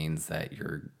usually means that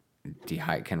your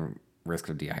risk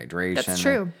of dehydration That's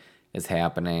true. is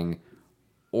happening,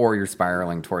 or you're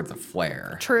spiraling towards a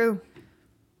flare. True.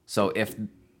 So if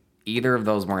either of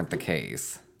those weren't the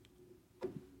case,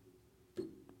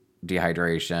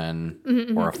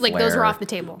 dehydration or a flare, Like those are off the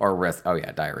table. or risk. Oh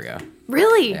yeah, diarrhea.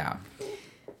 Really? Yeah.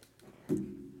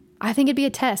 I think it'd be a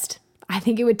test. I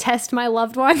think it would test my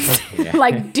loved ones.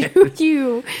 Like, do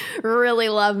you really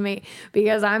love me?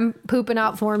 Because I'm pooping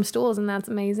out formed stools and that's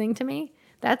amazing to me.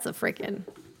 That's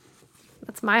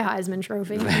my Heisman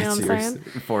Trophy. You know what I'm saying?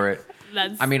 For it.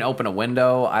 I mean, open a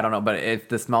window. I don't know, but if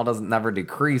the smell never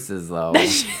decreases, though, maybe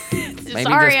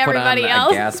Sorry, just put on everybody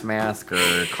else. a gas mask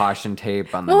or caution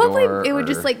tape on the Well, door. hopefully it would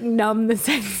just like numb the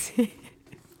sense.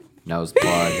 Nose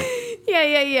plug.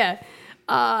 Yeah.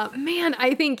 Man,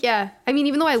 I think, yeah. I mean,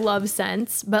 even though I love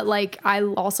scents, but like I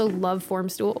also love form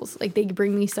stools. Like they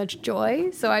bring me such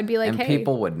joy. So I'd be like, And hey.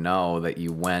 people would know that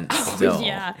you went still.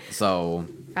 Yeah. So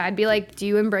I'd be like, do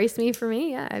you embrace me for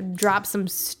me? Yeah. I'd drop some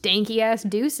stanky ass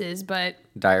deuces, but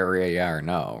diarrhea, yeah or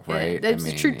no, right? yeah, that's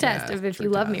a true test of if you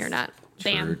love me or not.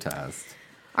 Bam. True test.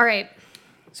 All right.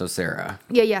 So Sarah.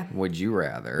 Yeah. Would you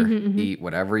rather eat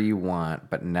whatever you want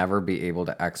but never be able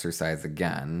to exercise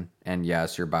again? And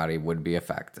yes, your body would be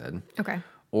affected. Okay.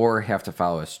 Or have to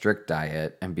follow a strict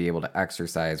diet and be able to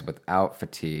exercise without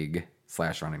fatigue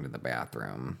 / running to the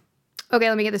bathroom? Okay,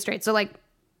 let me get this straight. So like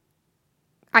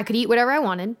I could eat whatever I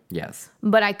wanted. Yes.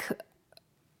 But I could,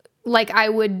 like I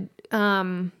would,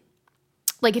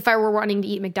 like if I were wanting to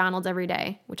eat McDonald's every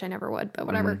day, which I never would, but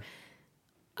whatever,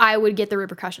 I would get the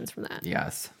repercussions from that.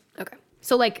 Yes. Okay.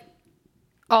 So like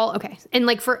okay. And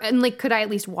like could I at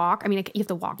least walk? I mean, you have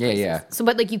to walk. Yeah, yeah. So,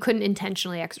 but like you couldn't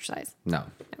intentionally exercise. No.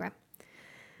 Okay.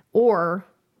 Or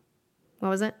what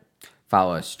was it?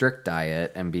 Follow a strict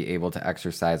diet and be able to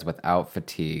exercise without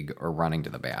fatigue or running to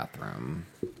the bathroom.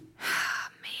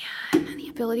 Man, the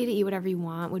ability to eat whatever you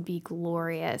want would be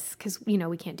glorious because, we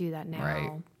can't do that now.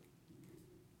 Right.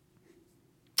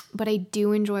 But I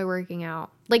do enjoy working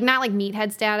out. Like, not like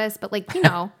meathead status, but like,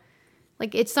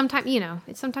 like it's sometimes,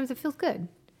 sometimes it feels good.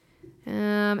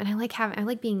 And I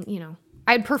like being,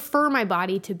 I'd prefer my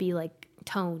body to be like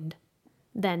toned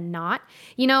than not.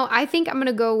 I think I'm going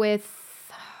to go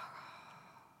with,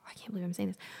 I can't believe I'm saying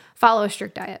this, follow a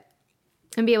strict diet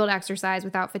and be able to exercise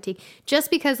without fatigue.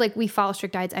 Just because like we follow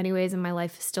strict diets anyways and my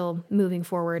life is still moving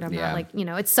forward. I'm not like,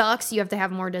 it sucks. You have to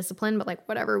have more discipline, but like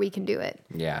whatever, we can do it.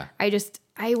 Yeah.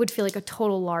 I would feel like a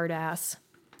total lard ass.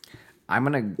 I'm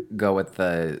going to go with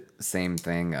the same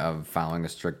thing of following a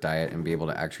strict diet and be able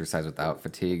to exercise without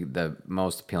fatigue. The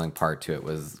most appealing part to it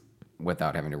was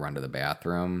without having to run to the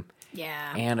bathroom.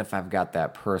 Yeah. And if I've got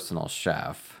that personal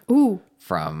chef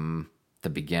from the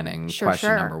beginning,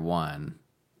 question number one,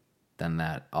 then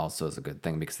that also is a good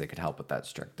thing because they could help with that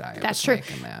strict diet. That's true.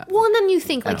 That. Well, and then you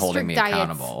think and like holding strict me diets.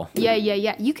 accountable.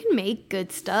 Yeah. You can make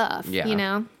good stuff.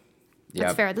 Yeah.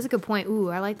 That's fair. That's a good point. Ooh,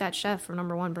 I like that chef from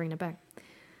number one. Bringing it back.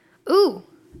 Ooh.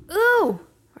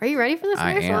 Are you ready for this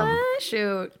next one?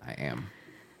 Shoot. I am.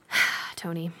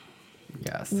 Tony.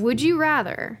 Yes. Would you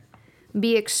rather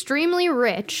be extremely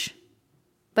rich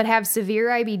but have severe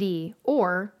IBD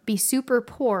or be super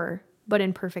poor but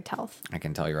in perfect health? I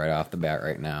can tell you right off the bat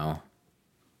right now.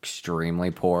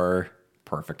 Extremely poor,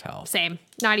 perfect health. Same.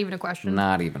 Not even a question.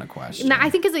 Not even a question. No, I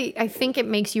think it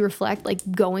makes you reflect, like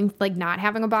going, like not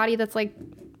having a body that's like,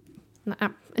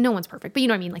 no one's perfect, but you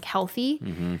know what I mean, like healthy.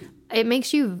 Mm-hmm. It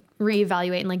makes you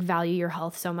reevaluate and like value your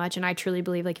health so much. And I truly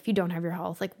believe like if you don't have your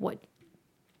health, like what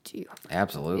do you?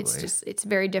 Absolutely. It's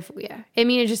very difficult. Yeah. I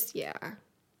mean,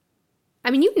 I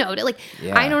mean, you know it. Like,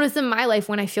 I notice in my life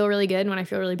when I feel really good and when I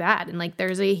feel really bad. And, like,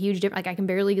 there's a huge difference. Like, I can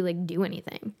barely, like, do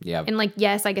anything. Yeah. And, like,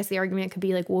 yes, I guess the argument could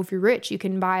be, like, well, if you're rich, you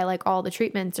can buy, like, all the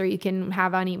treatments or you can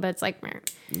have any. But it's like, meh.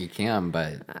 You can,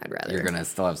 but I'd rather. You're going to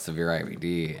still have severe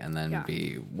IBD and then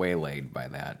be waylaid by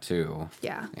that, too.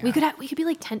 Yeah. We could be,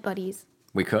 like, tent buddies.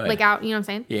 We could. Like, out, you know what I'm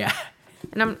saying? Yeah.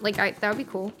 And I'm, like, that would be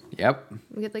cool. Yep.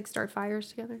 We could, like, start fires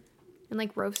together and,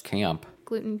 like, roast. Camp.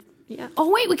 Gluten. Yeah.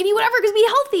 Oh, wait, we can eat whatever because we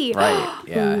healthy. Right.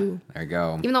 Yeah. Ooh. There you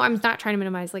go. Even though I'm not trying to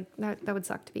minimize, like, that would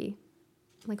suck to be,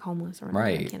 like, homeless or whatever.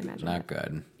 Right. I can't imagine. Not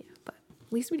good. Yeah, but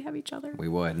at least we'd have each other. We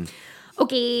would.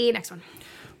 Okay, next one.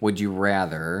 Would you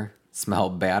rather smell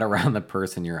bad around the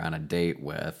person you're on a date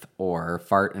with or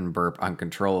fart and burp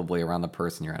uncontrollably around the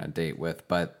person you're on a date with,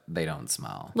 but they don't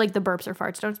smell? Like the burps or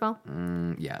farts don't smell?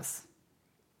 Yes.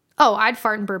 Oh, I'd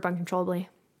fart and burp uncontrollably.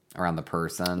 Around the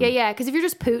person? Yeah. Because if you're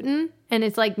just pooting and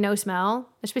it's like no smell,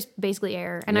 it's just basically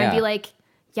air. And I'd be like,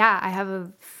 yeah, I have a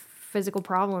physical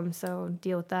problem, so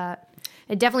deal with that.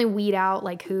 It definitely weed out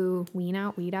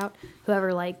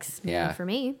whoever likes me for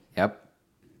me. Yep.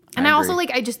 And I also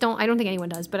like, I don't think anyone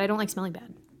does, but I don't like smelling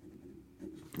bad.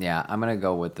 Yeah, I'm going to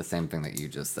go with the same thing that you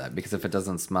just said. Because if it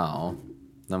doesn't smell,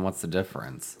 then what's the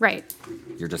difference? Right.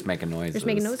 You're just making noises. Just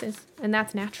making noises. And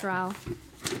that's natural.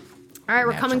 All right,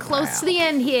 we're coming close to the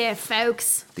end here,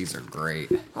 folks. These are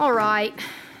great. All right.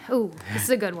 Ooh, this is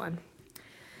a good one.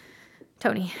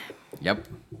 Tony. Yep.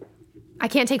 I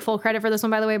can't take full credit for this one,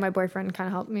 by the way. My boyfriend kind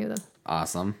of helped me with it.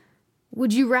 Awesome.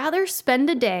 Would you rather spend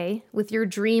a day with your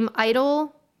dream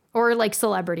idol or like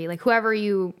celebrity, like whoever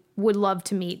you would love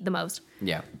to meet the most?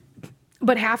 Yeah.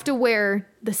 But have to wear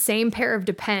the same pair of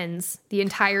Depends the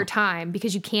entire time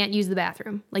because you can't use the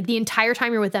bathroom. Like the entire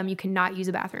time you're with them, you cannot use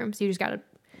the bathroom. So you just got to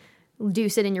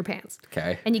deuce it in your pants.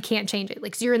 Okay. And you can't change it.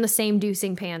 Like, so you're in the same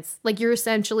deucing pants. Like, you're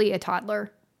essentially a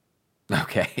toddler.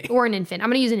 Okay. Or an infant. I'm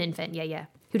going to use an infant. Yeah.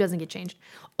 Who doesn't get changed.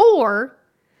 Or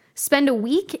spend a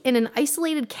week in an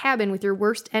isolated cabin with your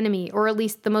worst enemy, or at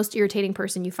least the most irritating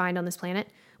person you find on this planet,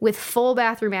 with full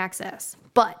bathroom access.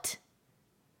 But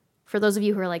for those of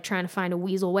you who are like trying to find a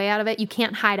weasel way out of it, you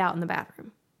can't hide out in the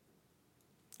bathroom.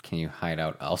 Can you hide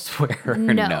out elsewhere?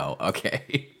 No.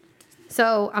 Okay.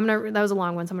 So that was a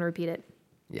long one, so I'm going to repeat it.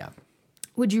 Yeah.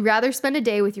 Would you rather spend a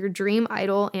day with your dream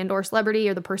idol and or celebrity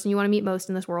or the person you want to meet most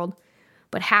in this world,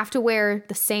 but have to wear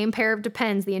the same pair of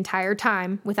Depends the entire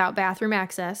time without bathroom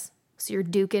access, so you're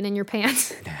duking in your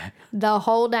pants the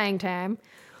whole dang time,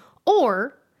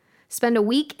 or spend a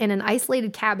week in an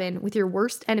isolated cabin with your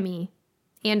worst enemy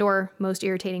and or most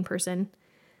irritating person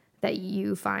that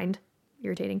you find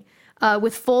irritating,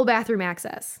 with full bathroom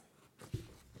access,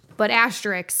 but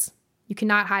asterisks, you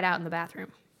cannot hide out in the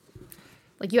bathroom.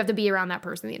 Like, you have to be around that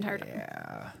person the entire time.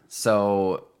 Yeah.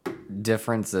 So,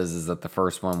 difference is that the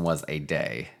first one was a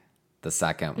day. The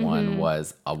second one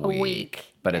was a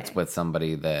week. But it's with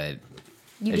somebody that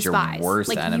You is despise. your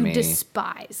worst enemy. You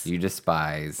despise. You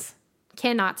despise.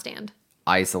 Cannot stand.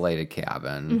 Isolated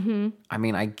cabin. I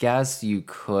mean, I guess you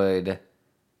could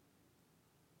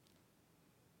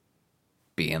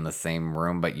be in the same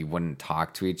room, but you wouldn't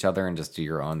talk to each other and just do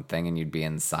your own thing and you'd be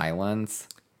in silence.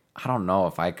 I don't know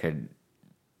if I could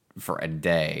for a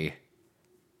day.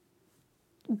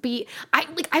 I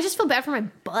just feel bad for my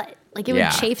butt. Like, it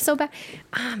would chafe so bad.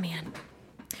 Ah, man.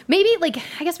 Maybe, like,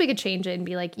 I guess we could change it and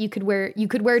be like, you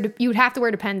would have to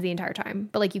wear Depends the entire time,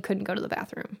 but like, you couldn't go to the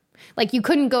bathroom. Like, you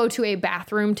couldn't go to a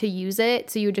bathroom to use it,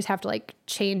 so you would just have to like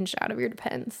change out of your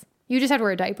Depends. You just have to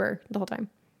wear a diaper the whole time.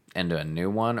 Into a new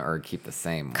one or keep the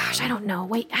same one? Gosh, I don't know.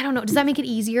 Wait, I don't know. Does that make it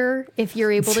easier if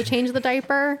you're able to change the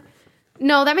diaper?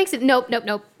 No, that makes it, nope.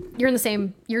 You're in the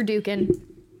same, you're duking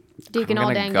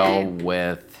all dang day. I'm gonna go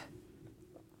with,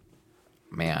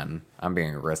 man, I'm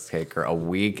being a risk taker. A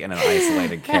week in an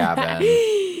isolated cabin.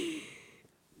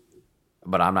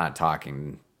 But I'm not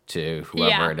talking to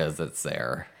whoever it is that's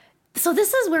there. So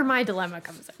this is where my dilemma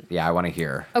comes in. Yeah, I want to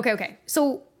hear. Okay.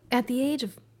 So at the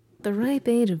ripe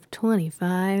age of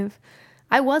 25,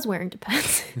 I was wearing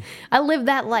Depends. I lived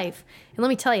that life. And let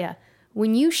me tell you,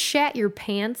 when you shat your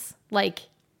pants, like,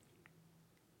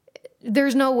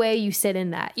 there's no way you sit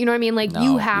in that. You know what I mean? Like,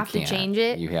 you have to change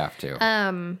it. You have to.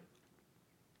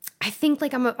 I think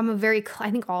like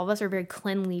I think all of us are very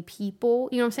cleanly people.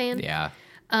 You know what I'm saying? Yeah.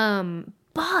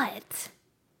 But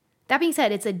that being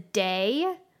said, it's a day.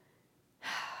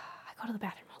 I go to the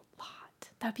bathroom a lot.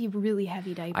 That'd be a really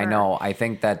heavy diaper. I know. I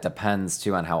think that depends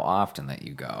too on how often that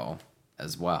you go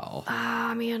as well.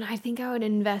 Ah, man, I think I would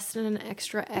invest in an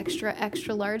extra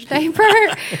large diaper.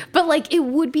 But like, it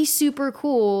would be super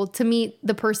cool to meet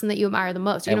the person that you admire the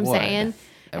most. You know what I'm saying?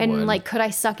 And like, could I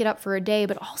suck it up for a day?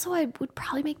 But also, I would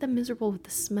probably make them miserable with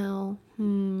the smell.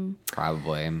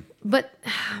 Probably. But,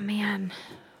 man.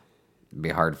 It'd be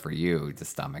hard for you to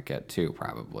stomach it too,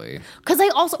 probably. Because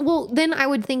then I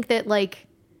would think that like,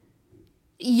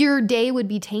 your day would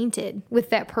be tainted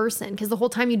with that person, because the whole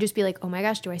time you'd just be like, oh my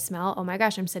gosh, do I smell? Oh my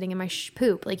gosh, I'm sitting in my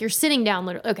poop. Like, you're sitting down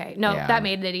literally. Okay, no, that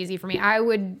made it easy for me. I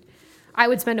would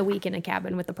spend a week in a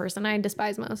cabin with the person I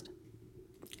despise most.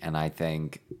 And I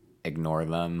think ignore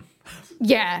them.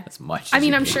 Yeah. As much I as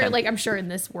mean, you I'm can. sure in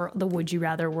this world, the would you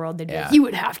rather world, they'd be like, you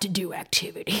would have to do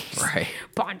activities. Right.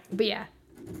 But yeah,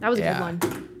 that was a good one.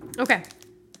 Okay.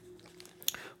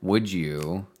 Would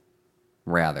you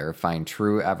rather find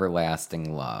true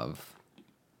everlasting love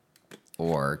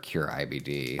or cure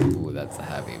IBD? Ooh, that's a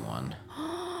heavy one.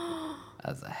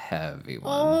 That's a heavy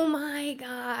one. Oh my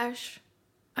gosh.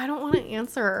 I don't want to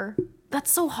answer.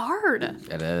 That's so hard.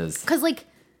 It is. Because like,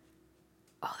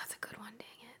 oh, that's a good one.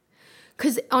 Dang it.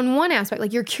 Because on one aspect,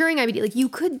 like, you're curing IBD. Like, you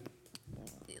could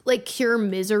like cure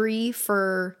misery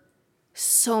for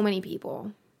so many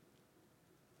people.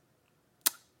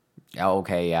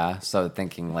 Okay, yeah. So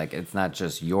thinking like it's not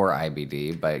just your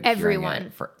IBD, but everyone. Curing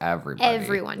it for everybody.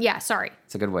 Everyone. Yeah, sorry.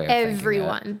 It's a good way of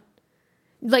everyone. thinking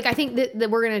it. Like, I think that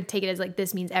we're going to take it as like,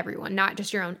 this means everyone, not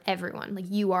just your own everyone. Like,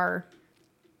 you are.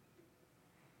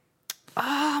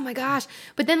 Oh my gosh.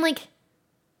 But then like,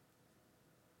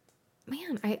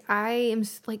 man, I'm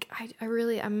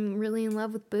really in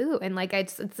love with Boo. And like,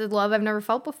 it's a love I've never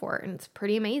felt before. And it's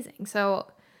pretty amazing. So,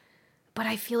 but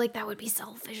I feel like that would be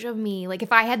selfish of me. Like,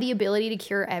 if I had the ability to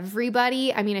cure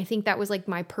everybody, I mean, I think that was like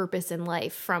my purpose in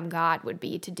life from God would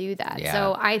be to do that. Yeah.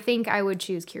 So I think I would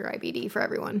choose cure IBD for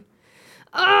everyone.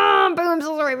 Oh, Boo, I'm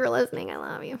so sorry for listening. I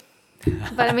love you.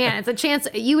 But man, it's a chance.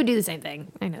 You would do the same thing.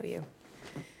 I know you.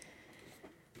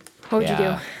 What would you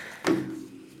do?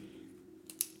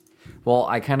 Well,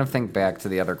 I kind of think back to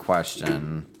the other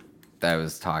question that I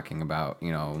was talking about,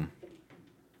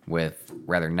 with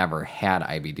rather never had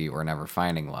IBD or never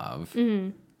finding love.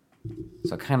 Mm-hmm.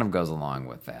 So it kind of goes along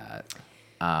with that.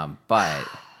 But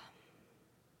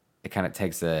it kind of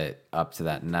takes it up to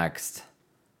that next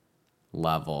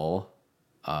level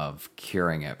of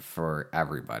curing it for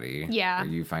everybody. Yeah. Or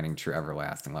you finding true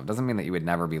everlasting love. Doesn't mean that you would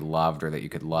never be loved or that you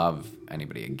could love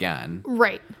anybody again.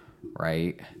 Right.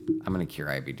 Right? I'm going to cure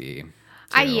IBD.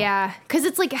 Yeah. Because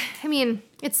it's like, I mean,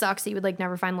 it sucks that you would like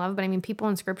never find love, but I mean, people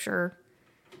in scripture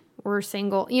were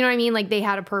single. You know what I mean? Like they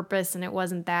had a purpose and it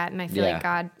wasn't that. And I feel like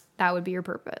God, that would be your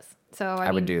purpose. So I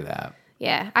mean, would do that.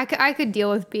 Yeah. I could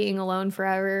deal with being alone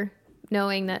forever,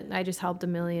 knowing that I just helped a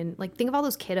million. Like, think of all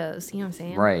those kiddos. You know what I'm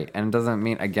saying? Right. And it doesn't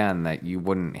mean, again, that you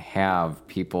wouldn't have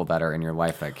people that are in your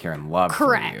life that care and love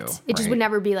Correct. for you. It just would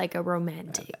never be like a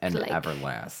romantic. And like,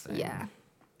 everlasting. Yeah.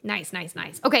 Nice.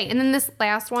 Okay. And then this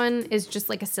last one is just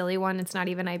like a silly one. It's not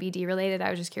even IBD related. I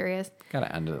was just curious.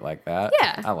 Gotta end it like that.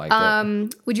 Yeah. I like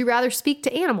it. Would you rather speak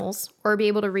to animals or be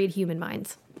able to read human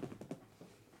minds?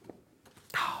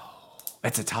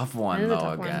 It's a tough one,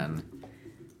 though, again.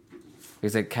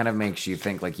 Because it kind of makes you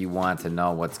think like you want to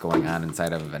know what's going on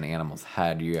inside of an animal's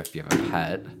head. You have to have a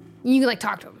pet. You can like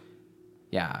talk to them.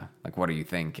 Yeah. Like, what are you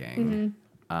thinking?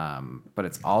 But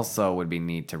it's also would be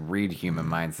neat to read human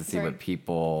minds to see what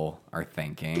people are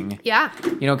thinking. Yeah.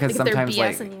 Because like sometimes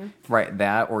like, you. right,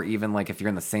 that, or even like if you're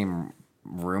in the same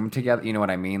room together, you know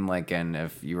what I mean? Like, and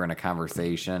if you were in a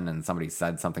conversation and somebody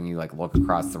said something, you like look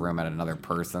across the room at another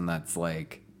person that's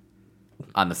like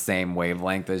on the same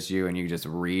wavelength as you, and you just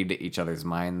read each other's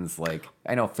minds. Like,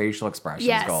 I know facial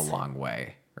expressions go a long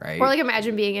way, right? Or like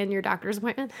imagine being in your doctor's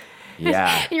appointment.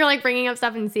 Yeah. And you're like bringing up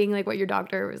stuff and seeing like what your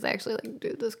doctor was actually like,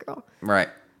 dude, this girl. Right.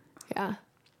 Yeah.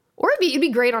 Or it'd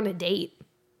be great on a date.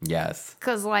 Yes.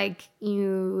 Because like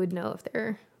you would know if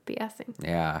they're BSing.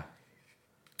 Yeah.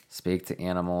 Speak to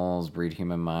animals, read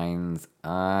human minds.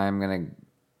 I'm going to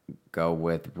go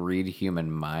with read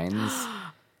human minds.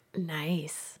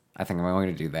 Nice. I think I'm going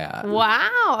to do that.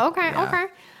 Wow. Okay. Yeah. Okay.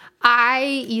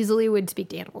 I easily would speak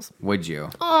to animals. Would you?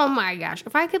 Oh my gosh.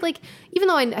 If I could like, even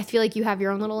though I feel like you have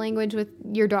your own little language with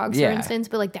your dogs, for instance,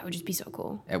 but like that would just be so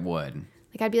cool. It would.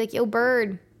 Like I'd be like, yo,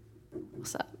 bird,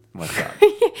 what's up? What's up?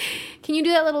 Can you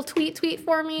do that little tweet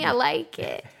for me? I like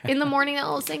it. In the morning, that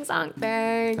little sing song.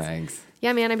 Thanks.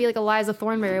 Yeah, man. I'd be like Eliza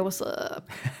Thornberry. What's up?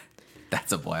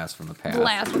 That's a blast from the past.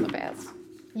 Blast from the past.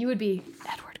 You would be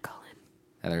Edward Cullen.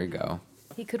 Yeah, there you go.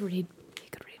 He could read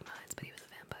minds, but he was a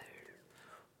vampire.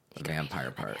 The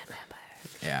vampire part.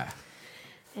 Yeah.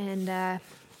 And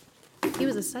he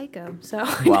was a psycho. So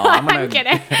well, I'm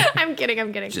kidding. I'm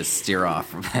kidding. Just steer off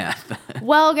from that.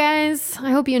 Well, guys,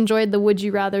 I hope you enjoyed the Would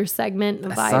You Rather segment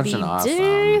of IBD. Such an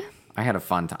awesome. I had a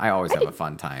fun time. I always have a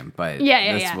fun time, but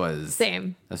this was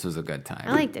same. This was a good time.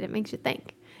 I liked it. It makes you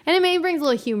think, and it brings a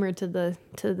little humor to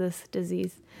this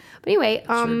disease. But anyway,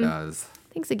 sure does.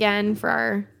 Thanks again for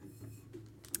our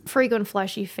frequent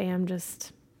fleshy fam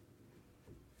just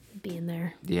being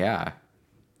there. Yeah.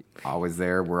 Always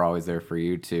there. We're always there for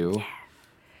you too. Yeah.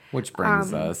 Which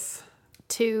brings us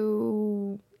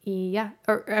to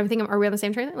or I'm thinking, are we on the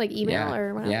same train? Like email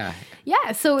or whatever?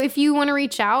 Yeah. So if you want to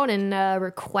reach out and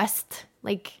request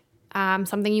like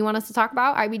something you want us to talk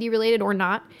about, IBD related or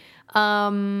not,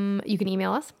 you can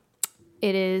email us.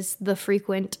 It is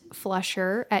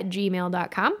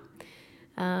thefrequentflusher@gmail.com.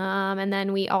 And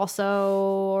then we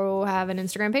also have an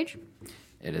Instagram page.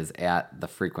 It is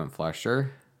 @thefrequentflusher.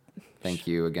 Thank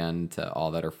you again to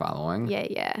all that are following.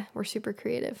 Yeah. We're super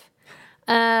creative.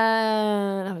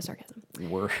 That was sarcasm.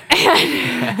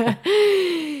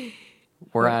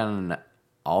 We're on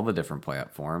all the different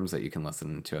platforms that you can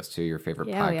listen to us to. Your favorite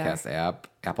podcast app,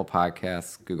 Apple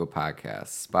Podcasts, Google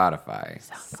Podcasts, Spotify,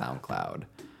 SoundCloud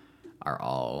are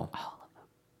all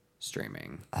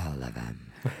streaming. All of them.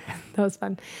 That was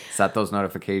fun. Set those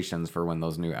notifications for when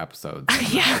those new episodes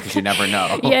come out, because you never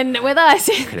know. Yeah, with us.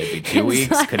 Could it be 2 weeks?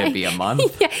 Like, could it be a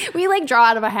month? Yeah, we like draw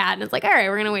out of a hat and it's like, all right,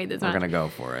 we're going to wait this month. We're going to go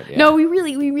for it. Yeah. No, we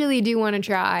really do want to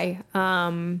try.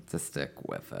 To stick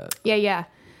with it. Yeah.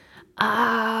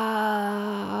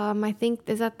 I think,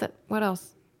 what else?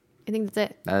 I think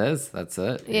that's it. That's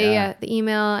it. Yeah. The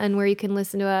email and where you can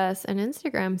listen to us and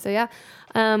Instagram. So yeah.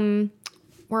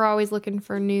 We're always looking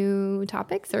for new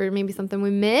topics or maybe something we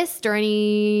missed or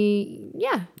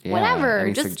whatever.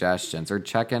 Any suggestions or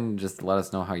check in, just let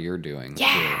us know how you're doing.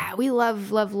 Yeah, too. We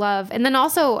love. And then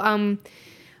also,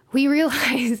 we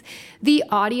realized the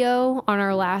audio on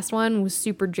our last one was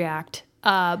super jacked.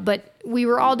 But we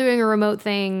were all doing a remote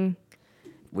thing.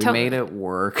 We made it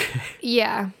work.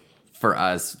 Yeah. For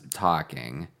us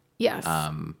talking. Yes.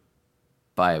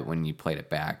 But when you played it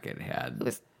back, it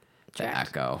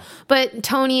echo. But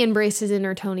Tony embraced his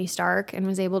inner Tony Stark and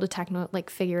was able to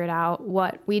figure it out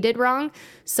what we did wrong.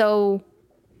 So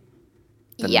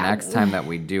the next time that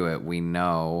we do it, we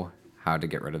know how to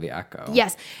get rid of the echo.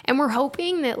 Yes. And we're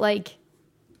hoping that we're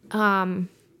going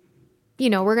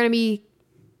to be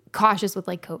cautious with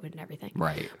COVID and everything.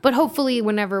 Right. But hopefully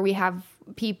whenever we have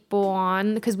people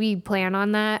on, because we plan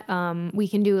on that, we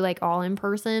can do all in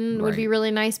person would be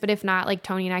really nice. But if not,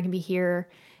 Tony and I can be here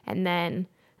and then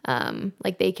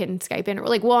they can Skype in, or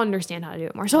we'll understand how to do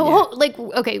it more. So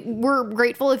okay, we're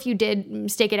grateful if you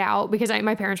did stick it out, because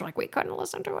my parents were we couldn't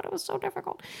listen to it. It was so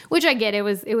difficult, which I get. It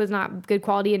was not good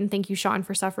quality, and thank you, Sean,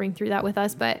 for suffering through that with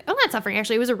us. But I'm not suffering.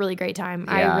 Actually, it was a really great time.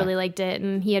 I really liked it,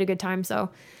 and he had a good time.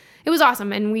 So it was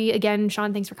awesome. And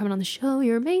Sean, thanks for coming on the show.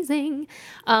 You're amazing.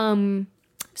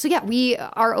 So yeah, we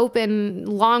are open,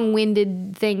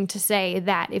 long-winded thing to say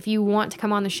that if you want to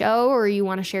come on the show or you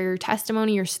want to share your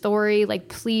testimony, your story,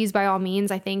 please, by all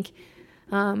means. I think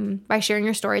by sharing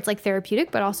your story, it's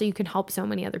therapeutic, but also you can help so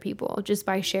many other people just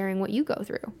by sharing what you go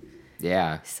through.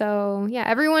 Yeah. So yeah,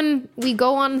 everyone, we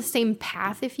go on the same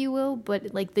path, if you will,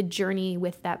 but the journey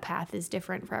with that path is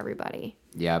different for everybody.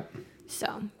 Yep.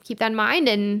 So keep that in mind,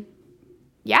 and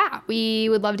yeah, we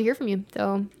would love to hear from you.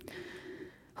 So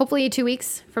hopefully 2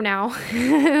 weeks from now,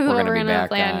 we're going to be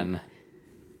back on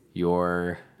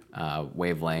your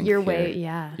wavelength. Your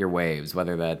waves,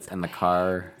 whether that's in the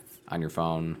car, on your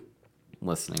phone,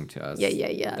 listening to us.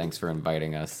 Yeah. Thanks for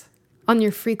inviting us. On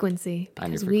your frequency,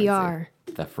 because we are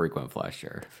the frequent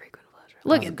flesher.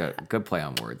 Look at good play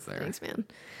on words there. Thanks, man.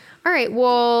 All right.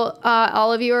 Well,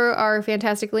 all of you are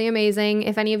fantastically amazing.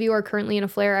 If any of you are currently in a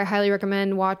flare, I highly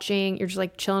recommend watching. You're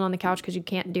just chilling on the couch because you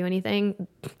can't do anything.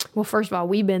 Well, first of all,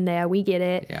 we've been there. We get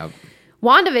it. Yep.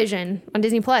 WandaVision on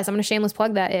Disney Plus. I'm going to shameless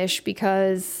plug that ish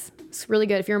because it's really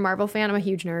good. If you're a Marvel fan, I'm a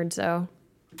huge nerd. So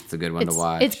it's a good one to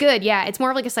watch. It's good. Yeah. It's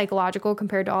more of a psychological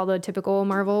compared to all the typical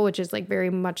Marvel, which is very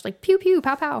much pew, pew,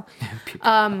 pow, pow. Pew, pew,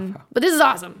 pow, pow. But this is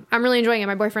awesome. I'm really enjoying it.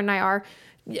 My boyfriend and I are.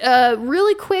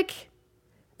 Really quick.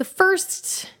 The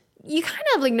first, you kind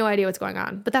of have no idea what's going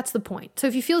on, but that's the point. So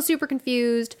if you feel super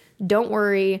confused, don't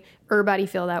worry. Everybody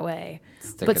feel that way.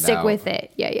 Stick with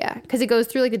it. Yeah. Because it goes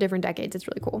through the different decades. It's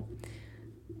really cool.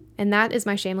 And that is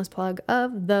my shameless plug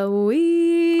of the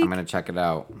week. I'm going to check it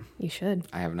out. You should.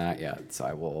 I have not yet, so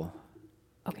I will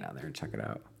get out there and check it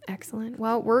out. Excellent.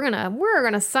 Well, we're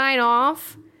gonna sign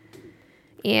off.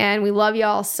 And we love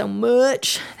y'all so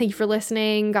much. Thank you for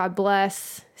listening. God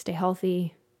bless. Stay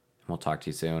healthy. We'll talk to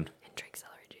you soon. And drink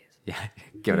celery juice. Yeah,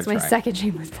 give it a try. That's my second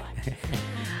shameless plug.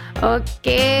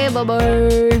 Okay,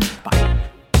 bye-bye. Bye.